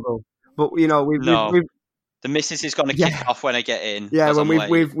struggle. But we've the missus is going to kick off when I get in. Yeah, when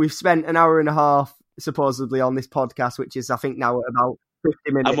we've spent an hour and a half supposedly on this podcast, which is I think now at about 50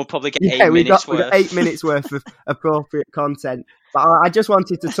 minutes. And we'll probably get 8 minutes worth. We've got 8 minutes worth of appropriate content. But I just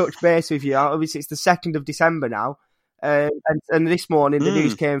wanted to touch base with you. Obviously, it's the 2nd of December now. And this morning, the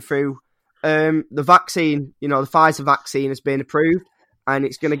news came through. The vaccine, the Pfizer vaccine has been approved and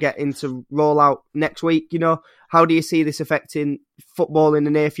it's going to get into rollout next week. How do you see this affecting football in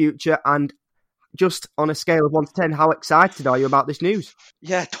the near future? And just on a scale of 1 to 10, how excited are you about this news?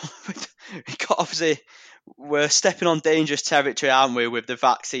 Yeah, obviously, we're stepping on dangerous territory, aren't we, with the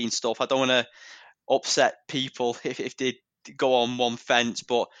vaccine stuff? I don't want to upset people if they go on one fence,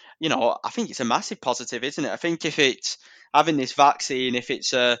 but I think it's a massive positive, isn't it? I think if it's having this vaccine, if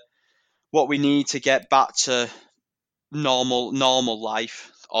it's what we need to get back to normal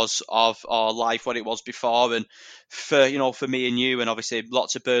life of our life, what it was before, and for me and you, and obviously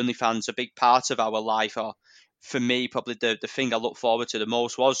lots of Burnley fans, a big part of our life, or for me probably the thing I look forward to the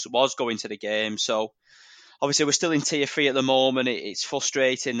most was going to the game. So obviously we're still in tier 3 at the moment. It's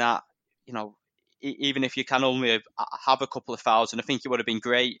frustrating that even if you can only have a couple of thousand, I think it would have been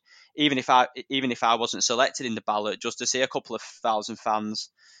great, even if I wasn't selected in the ballot, just to see a couple of thousand fans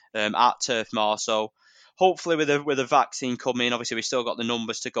at Turf Moor. So hopefully with a vaccine coming, obviously we've still got the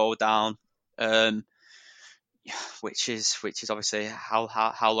numbers to go down, which is obviously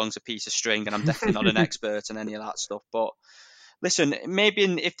how long's a piece of string, and I'm definitely not an expert in any of that stuff. But listen, maybe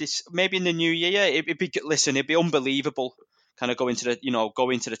in the new year, it'd be unbelievable. Kind of go into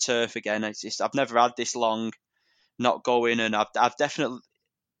the turf again. I've never had this long not going, and I've definitely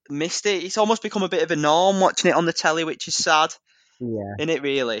missed it. It's almost become a bit of a norm watching it on the telly, which is sad. Yeah, isn't it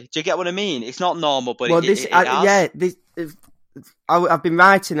really? Do you get what I mean? It's not normal, but I've been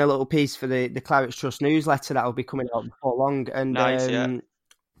writing a little piece for the Clarets Trust newsletter that will be coming out before long, and nice,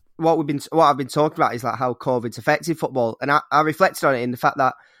 what I've been talking about is like how COVID's affected football, and I reflected on it in the fact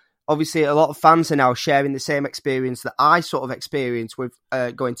that obviously a lot of fans are now sharing the same experience that I sort of experienced with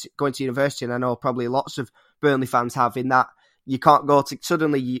going to university, and I know probably lots of Burnley fans have, in that you can't go to,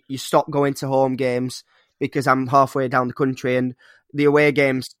 suddenly you stop going to home games because I'm halfway down the country, and the away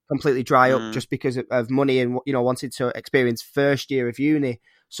games completely dry up just because of money and wanted to experience first year of uni.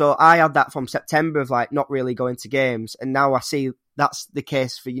 So I had that from September of like not really going to games, and now I see that's the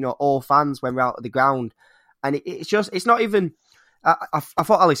case for all fans when we're out of the ground, and it's not even. I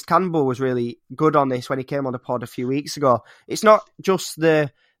thought Alice Campbell was really good on this when he came on the pod a few weeks ago. It's not just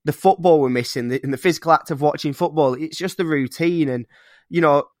the football we're missing, and the physical act of watching football. It's just the routine. And,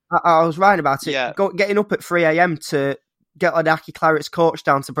 I was writing about it. Yeah. Getting up at 3 a.m. to get Odaki Claret's coach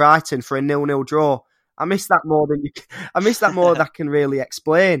down to Brighton for a 0-0 draw. I miss that more than I can really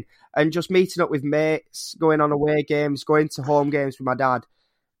explain. And just meeting up with mates, going on away games, going to home games with my dad.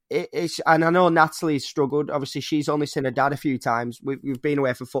 And I know Natalie's struggled. Obviously, she's only seen her dad a few times. We've been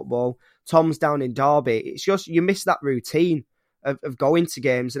away for football. Tom's down in Derby. It's just you miss that routine of going to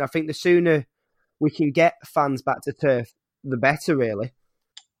games. And I think the sooner we can get fans back to turf, the better, really.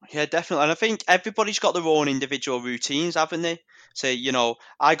 Yeah, definitely. And I think everybody's got their own individual routines, haven't they? So,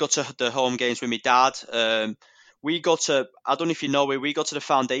 I go to the home games with my dad. We go to, I don't know if you know, we go to the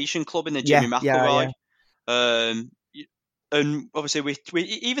Foundation Club in the Jimmy McElroy. Yeah. And obviously, we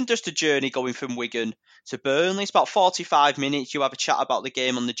even just a journey going from Wigan to Burnley, it's about 45 minutes. You have a chat about the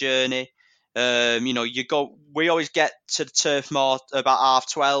game on the journey. We always get to the Turf Moor about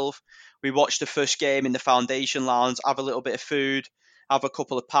 12:30. We watch the first game in the Foundation Lounge, have a little bit of food, have a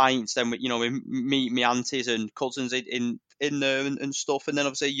couple of pints. Then we meet my aunties and cousins in there and stuff. And then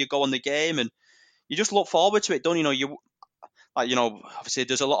obviously you go on the game and you just look forward to it, don't you? Obviously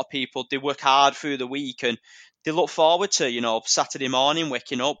there's a lot of people, they work hard through the week and they look forward to, Saturday morning,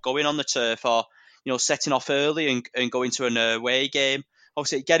 waking up, going on the turf, or, setting off early and going to an away game.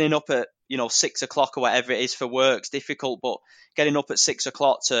 Obviously getting up at, 6 o'clock or whatever it is for work's difficult, but getting up at 6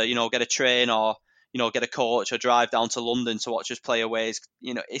 o'clock to, get a train or, get a coach or drive down to London to watch us play away.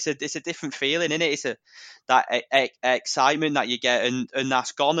 It's a different feeling, isn't it? It's that excitement that you get, and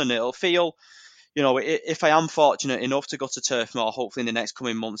that's gone, and it'll feel, if I am fortunate enough to go to Turf Moor, hopefully in the next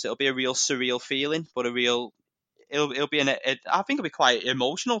coming months, it'll be a real surreal feeling, but it'll be I think it'll be quite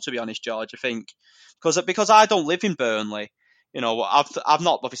emotional, to be honest, George. I think because I don't live in Burnley. I've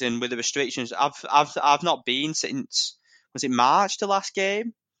not, obviously with the restrictions, I've not been since, was it March the last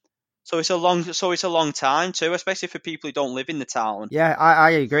game? So it's a long time too, especially for people who don't live in the town. Yeah,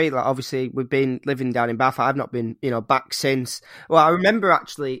 I agree. Like, obviously, we've been living down in Bath. I've not been, back since. Well, I remember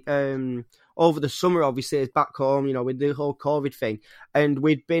actually over the summer, obviously, it's back home, with the whole COVID thing, and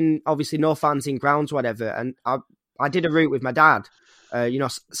we'd been obviously no fans in grounds, whatever. And I did a route with my dad,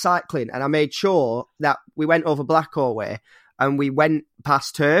 cycling, and I made sure that we went over Blackhall Way and we went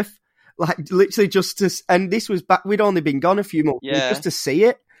past Turf, like literally just to. And this was back; we'd only been gone a few months, just to see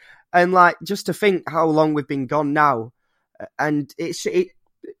it. And just to think how long we've been gone now, and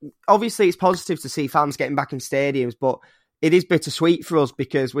obviously it's positive to see fans getting back in stadiums, but it is bittersweet for us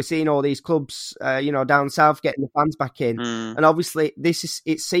because we're seeing all these clubs, down south getting the fans back in, and obviously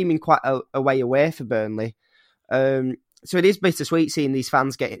it's seeming quite a way away for Burnley. So it is bittersweet seeing these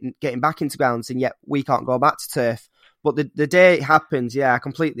fans getting back into grounds, and yet we can't go back to Turf. But the day it happens, I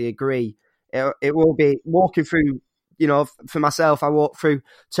completely agree. It will be walking through. For myself, I walked through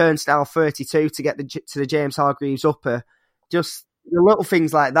Turnstile 32 to get to the James Hargreaves Upper. Just the little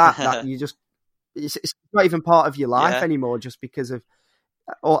things like that you just, it's not even part of your life anymore, just because of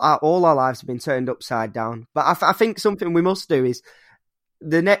all our lives have been turned upside down. But I think something we must do is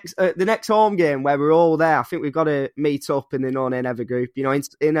the next home game where we're all there. I think we've got to meet up in the No Nay Never group,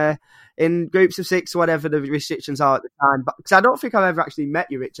 in groups of 6, whatever the restrictions are at the time. But because I don't think I've ever actually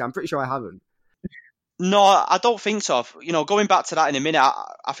met you, Rich. I'm pretty sure I haven't. No, I don't think so. Going back to that in a minute,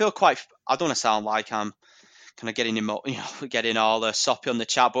 I feel quite. I don't want to sound like I'm kind of getting all soppy on the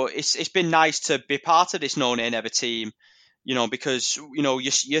chat, but it's been nice to be part of this No Nay Never team. Because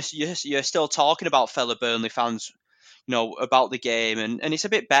you're still talking about fellow Burnley fans, about the game, and it's a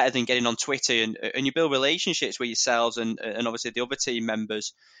bit better than getting on Twitter and you build relationships with yourselves and obviously the other team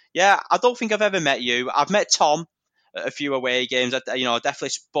members. Yeah, I don't think I've ever met you. I've met Tom a few away games. I definitely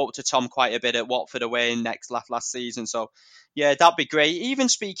spoke to Tom quite a bit at Watford away in last season. So, yeah, that'd be great. Even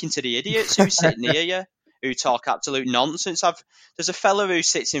speaking to the idiots who sit near you, who talk absolute nonsense. There's a fella who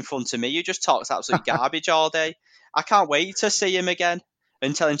sits in front of me who just talks absolute garbage all day. I can't wait to see him again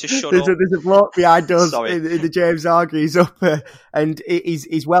and tell him to shut up. There's a bloke behind us in the James Hargreaves Upper, and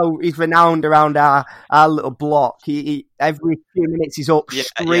he's renowned around our little block. He every few minutes he's up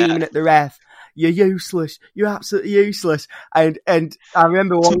screaming at the ref. You're useless. You're absolutely useless. And I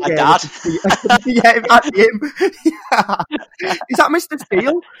remember one game. Dad. Him. Is that Mr.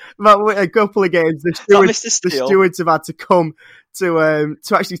 Steele? About a couple of games, the stewards have had to come to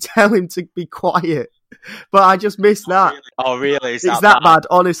actually tell him to be quiet. But I just missed that. Oh, really? It's that bad?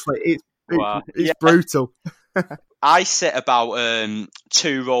 Honestly, it's brutal. I sit about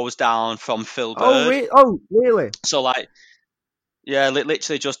 2 rows down from Phil Bird. Oh, really? So yeah,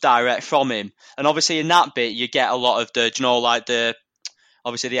 literally just direct from him. And obviously in that bit, you get a lot of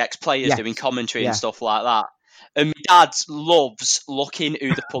obviously the ex-players doing commentary and stuff like that. And my dad loves looking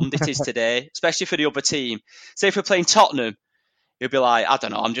who the pundit is today, especially for the other team. Say if we're playing Tottenham, he'll be like, I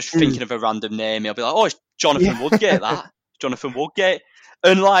don't know, I'm just thinking of a random name. He'll be like, oh, it's Jonathan Woodgate, that. Jonathan Woodgate.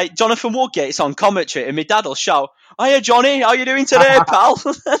 And Jonathan Woodgate's on commentary, and my dad will shout, "Hiya, Johnny, how you doing today, pal?"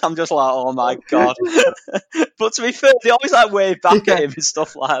 I'm just like, oh my God. But to be fair, they always wave back at him and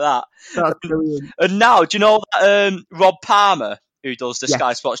stuff like that. That's brilliant. And now, do you know that Rob Palmer, who does the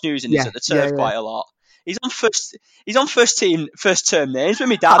Sky Sports News and is at the Turf quite a lot? He's on first term names with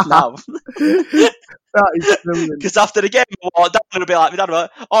my dad now. That is brilliant. Because after the game, my dad will be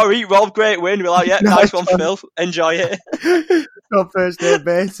like, all right, Rob, great win. We're like, yeah, nice one, Phil. Enjoy it. On first name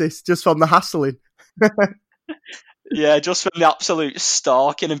basis, just from the hassling. Yeah, just from the absolute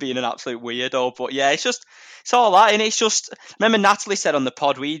stalking and being an absolute weirdo. But yeah, it's all that. And it's just, remember Natalie said on the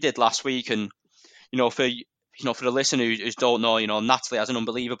pod we did last week, and, for the listener who don't know, Natalie has an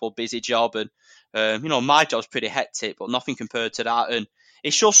unbelievable busy job, and, my job's pretty hectic, but nothing compared to that. And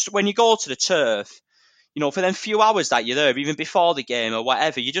it's just, when you go to the Turf, for them few hours that you're there, even before the game or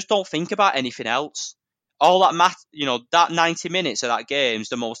whatever, you just don't think about anything else. All that that 90 minutes of that game is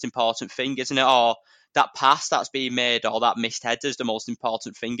the most important thing, isn't it? Or that pass that's being made, or that missed header is the most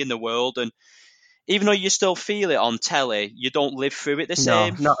important thing in the world. And even though you still feel it on telly, you don't live through it the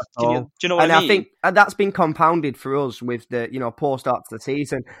same. No, not at all. Do you know what I mean? I think that's been compounded for us with the poor start to the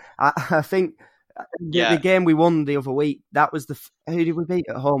season. I think The game we won the other week, that was who did we beat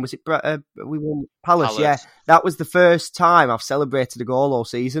at home? Was it we won Palace? Yeah, that was the first time I've celebrated a goal all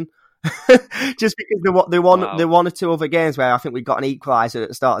season. Just because they won one or two other games where I think we got an equaliser at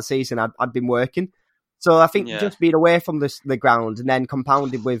the start of the season. I'd been working, so I think just being away from the ground and then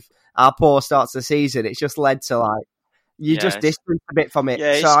compounded with our poor starts of the season, it's just led to like you just distance a bit from it.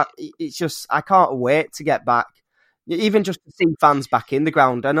 Yeah, so it's just I can't wait to get back. Even just to see fans back in the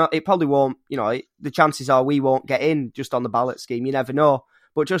ground. I know it probably won't, the chances are we won't get in just on the ballot scheme. You never know.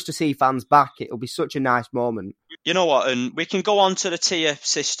 But just to see fans back, it'll be such a nice moment. You know what? And we can go on to the tier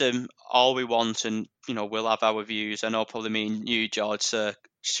system all we want and, we'll have our views. I know probably me and you, George,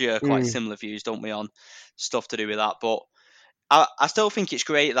 share quite similar views, don't we, on stuff to do with that. But I still think it's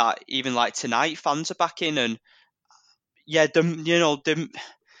great that even like tonight, fans are back in and,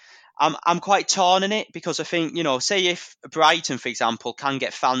 I'm quite torn in it because I think, say if Brighton, for example, can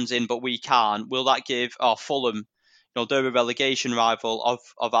get fans in, but we can't, will that give Fulham, they're a relegation rival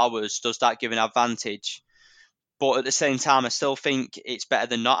of ours, does that give an advantage? But at the same time, I still think it's better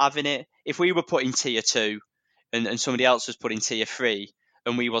than not having it. If we were put in tier 2 and somebody else was put in tier 3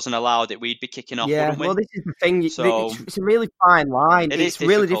 and we wasn't allowed it, we'd be kicking off, wouldn't we? Well, this is the thing. So, it's a really fine line. It's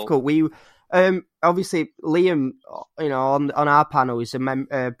really difficult. Obviously, Liam, on our panel is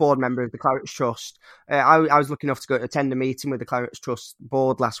a board member of the Clarets Trust. I was lucky enough to go to attend a meeting with the Clarets Trust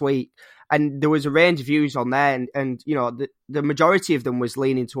board last week, and there was a range of views on there, and the majority of them was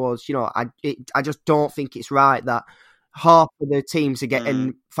leaning towards, I just don't think it's right that half of the teams are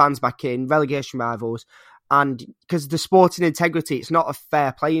getting fans back in, relegation rivals, and because the sporting integrity, it's not a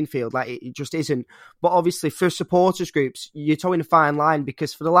fair playing field, like it just isn't. But obviously, for supporters groups, you're towing a fine line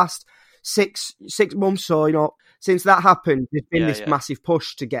because for the last 6 months or since that happened, there's been this massive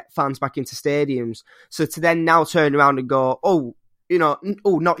push to get fans back into stadiums. So to then now turn around and go,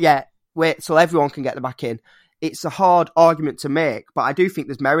 not yet, wait till everyone can get them back in. It's a hard argument to make, but I do think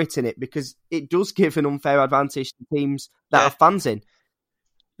there's merit in it because it does give an unfair advantage to teams that have fans in.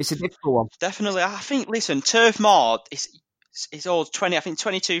 It's a difficult one. Definitely. I think, listen, Turf Moor, it's all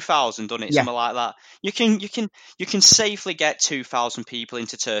 22,000, doesn't it? Something like that. You can safely get 2,000 people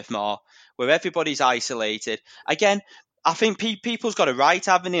into Turf Moor where everybody's isolated. Again, I think people's got a right,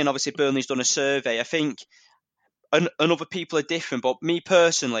 haven't they? And obviously Burnley's done a survey. I think and other people are different, but me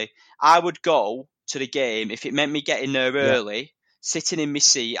personally, I would go to the game if it meant me getting there early, sitting in my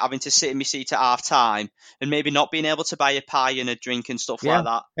seat, having to sit in my seat at half time, and maybe not being able to buy a pie and a drink and stuff like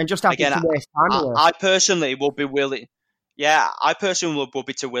that. And just having to waste time. I personally would be willing. Yeah, I personally would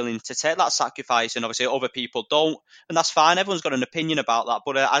be willing to take that sacrifice, and obviously other people don't, and that's fine. Everyone's got an opinion about that,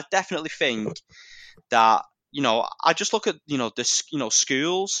 but I definitely think that I just look at the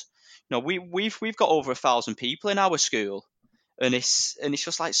schools. We've got over 1,000 people in our school, and it's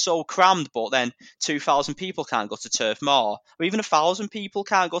just like so crammed. But then 2,000 people can't go to Turf Moor, or even 1,000 people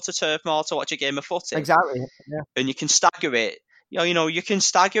can't go to Turf Moor to watch a game of footy. Exactly. Yeah. And you can stagger it. You can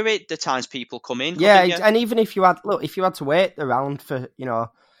stagger it the times people come in. Yeah, and even if you had to wait around for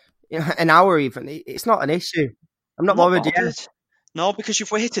an hour, even it's not an issue. I'm not bothered. No, because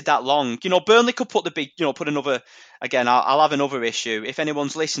you've waited that long. Burnley could put put another. Again, I'll have another issue. If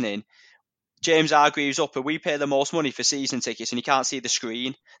anyone's listening, James Hargreaves up, and we pay the most money for season tickets, and you can't see the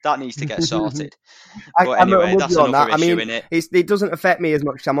screen. That needs to get sorted. But anyway, that's another issue, innit? It doesn't affect me as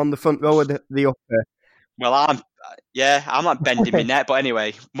much. I'm on the front row of the upper. Well, I'm like bending my neck, but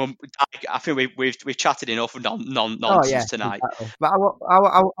anyway, I think we've chatted enough nonsense tonight. Exactly. But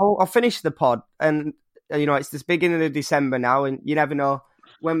I'll finish the pod, and it's this beginning of December now, and you never know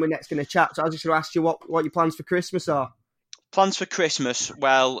when we're next going to chat. So I was just going to ask you what your plans for Christmas are. Plans for Christmas?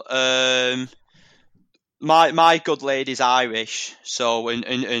 Well, my good lady's Irish, so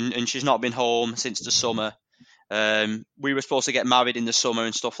and she's not been home since the summer. We were supposed to get married in the summer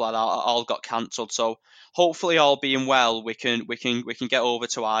and stuff like that. All got cancelled. So hopefully, all being well, we can get over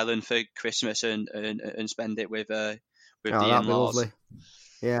to Ireland for Christmas and spend it with the in-laws. Lovely.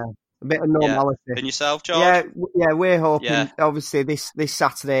 Yeah, a bit of normality. Yeah. And yourself, George? Yeah, we're hoping. Yeah. Obviously, this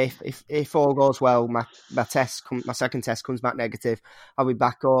Saturday, if all goes well, my second test comes back negative. I'll be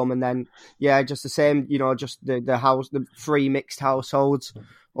back home, and then just the same. Just the 3 mixed households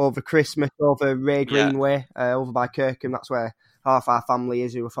over Christmas, over Ray Greenway, over by Kirkham. That's where half our family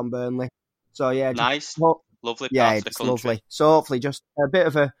is, who are from Burnley. So nice, lovely. Yeah, it's lovely. So hopefully, just a bit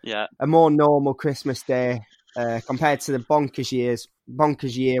of a more normal Christmas day compared to the bonkers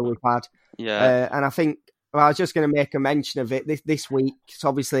year we've had. Yeah, and I think I was just going to make a mention of it this week. So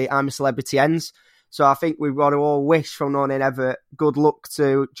obviously, I'm a Celebrity ends. So I think we've got to all wish from No Nay Never good luck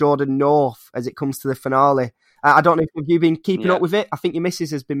to Jordan North as it comes to the finale. I don't know if you've been keeping up with it. I think your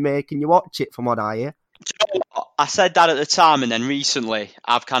missus has been making you watch it, from what I hear. Do you know what? I said that at the time, and then recently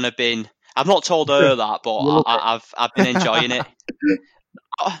I've kind of been. I've not told her that, but I've been enjoying it.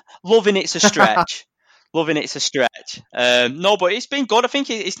 Loving it's a stretch. Loving it's a stretch. No, but it's been good. I think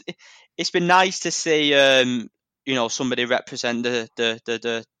it's been nice to see somebody represent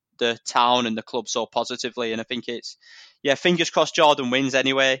the town and the club so positively, and I think it's fingers crossed Jordan wins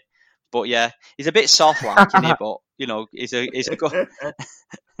anyway. But yeah, he's a bit soft, like, isn't he? But he's a good.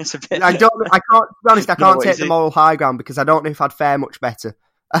 It's a bit. I can't. To be honest, I can't take the moral high ground because I don't know if I'd fare much better.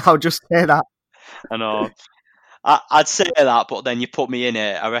 I'll just say that. I know. I'd say that, but then you put me in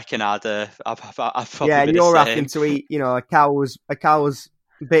it. I reckon I'd probably. Yeah, and you're having to eat, a cow's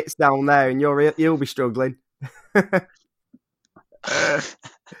bits down there, and you'll be struggling.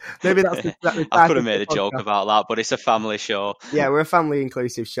 Maybe that's the I could have made a joke about that, but it's a family show. Yeah, we're a family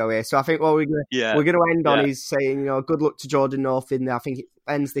inclusive show here, so I think what we're going to end on is saying, good luck to Jordan North I think it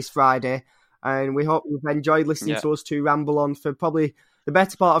ends this Friday, and we hope you've enjoyed listening to us two ramble on for probably the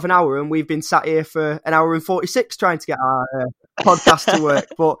better part of an hour, and we've been sat here for an hour and 46 trying to get our podcast to work.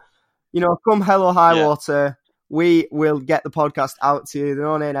 But come hell or high water, we will get the podcast out to you.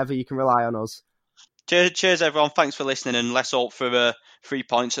 No name ever, you can rely on us. Cheers, everyone. Thanks for listening, and let's hope for 3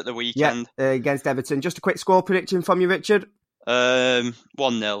 points at the weekend. Against Everton. Just a quick score prediction from you, Richard.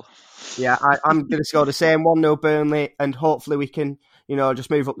 1-0. Yeah, I'm going to score the same, 1-0 Burnley, and hopefully we can, just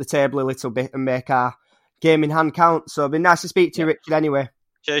move up the table a little bit and make our game in hand count. So it'd been nice to speak to you, Richard, anyway.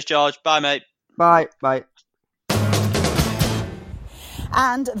 Cheers, George. Bye, mate. Bye.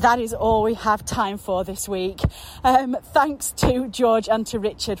 And that is all we have time for this week. Thanks to George and to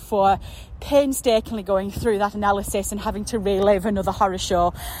Richard for painstakingly going through that analysis and having to relive another horror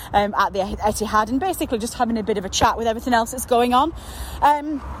show at the Etihad, and basically just having a bit of a chat with everything else that's going on.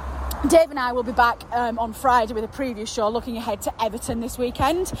 Dave and I will be back on Friday with a preview show looking ahead to Everton this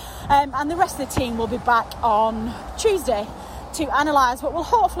weekend, and the rest of the team will be back on Tuesday to analyse what will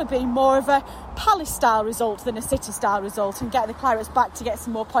hopefully be more of a Palace-style result than a City-style result, and get the Clarets back to get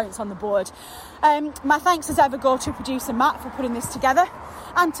some more points on the board. My thanks as ever go to producer Matt for putting this together,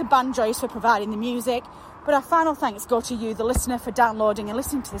 and to Banjoys for providing the music. But our final thanks go to you, the listener, for downloading and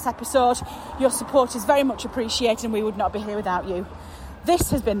listening to this episode. Your support is very much appreciated, and we would not be here without you. This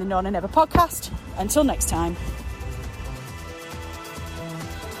has been the No Nay Never podcast. Until next time.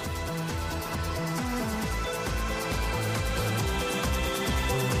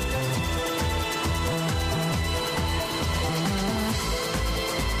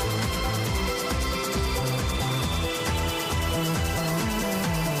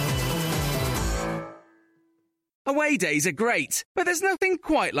 Away days are great, but there's nothing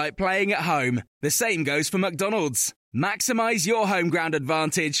quite like playing at home. The same goes for McDonald's. Maximise your home ground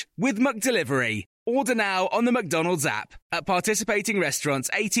advantage with McDelivery. Order now on the McDonald's app. At participating restaurants,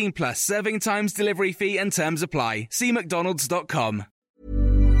 18 plus, serving times, delivery fee and terms apply. See mcdonalds.com.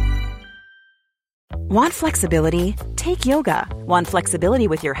 Want flexibility? Take yoga. Want flexibility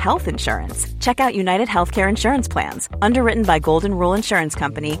with your health insurance? Check out United Healthcare Insurance Plans. Underwritten by Golden Rule Insurance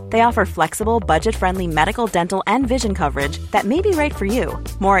Company, they offer flexible, budget-friendly medical, dental, and vision coverage that may be right for you.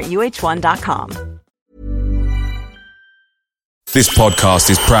 More at uh1.com. This podcast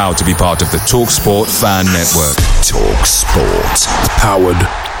is proud to be part of the TalkSport Fan Network. TalkSport. Powered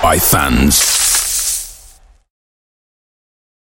by fans.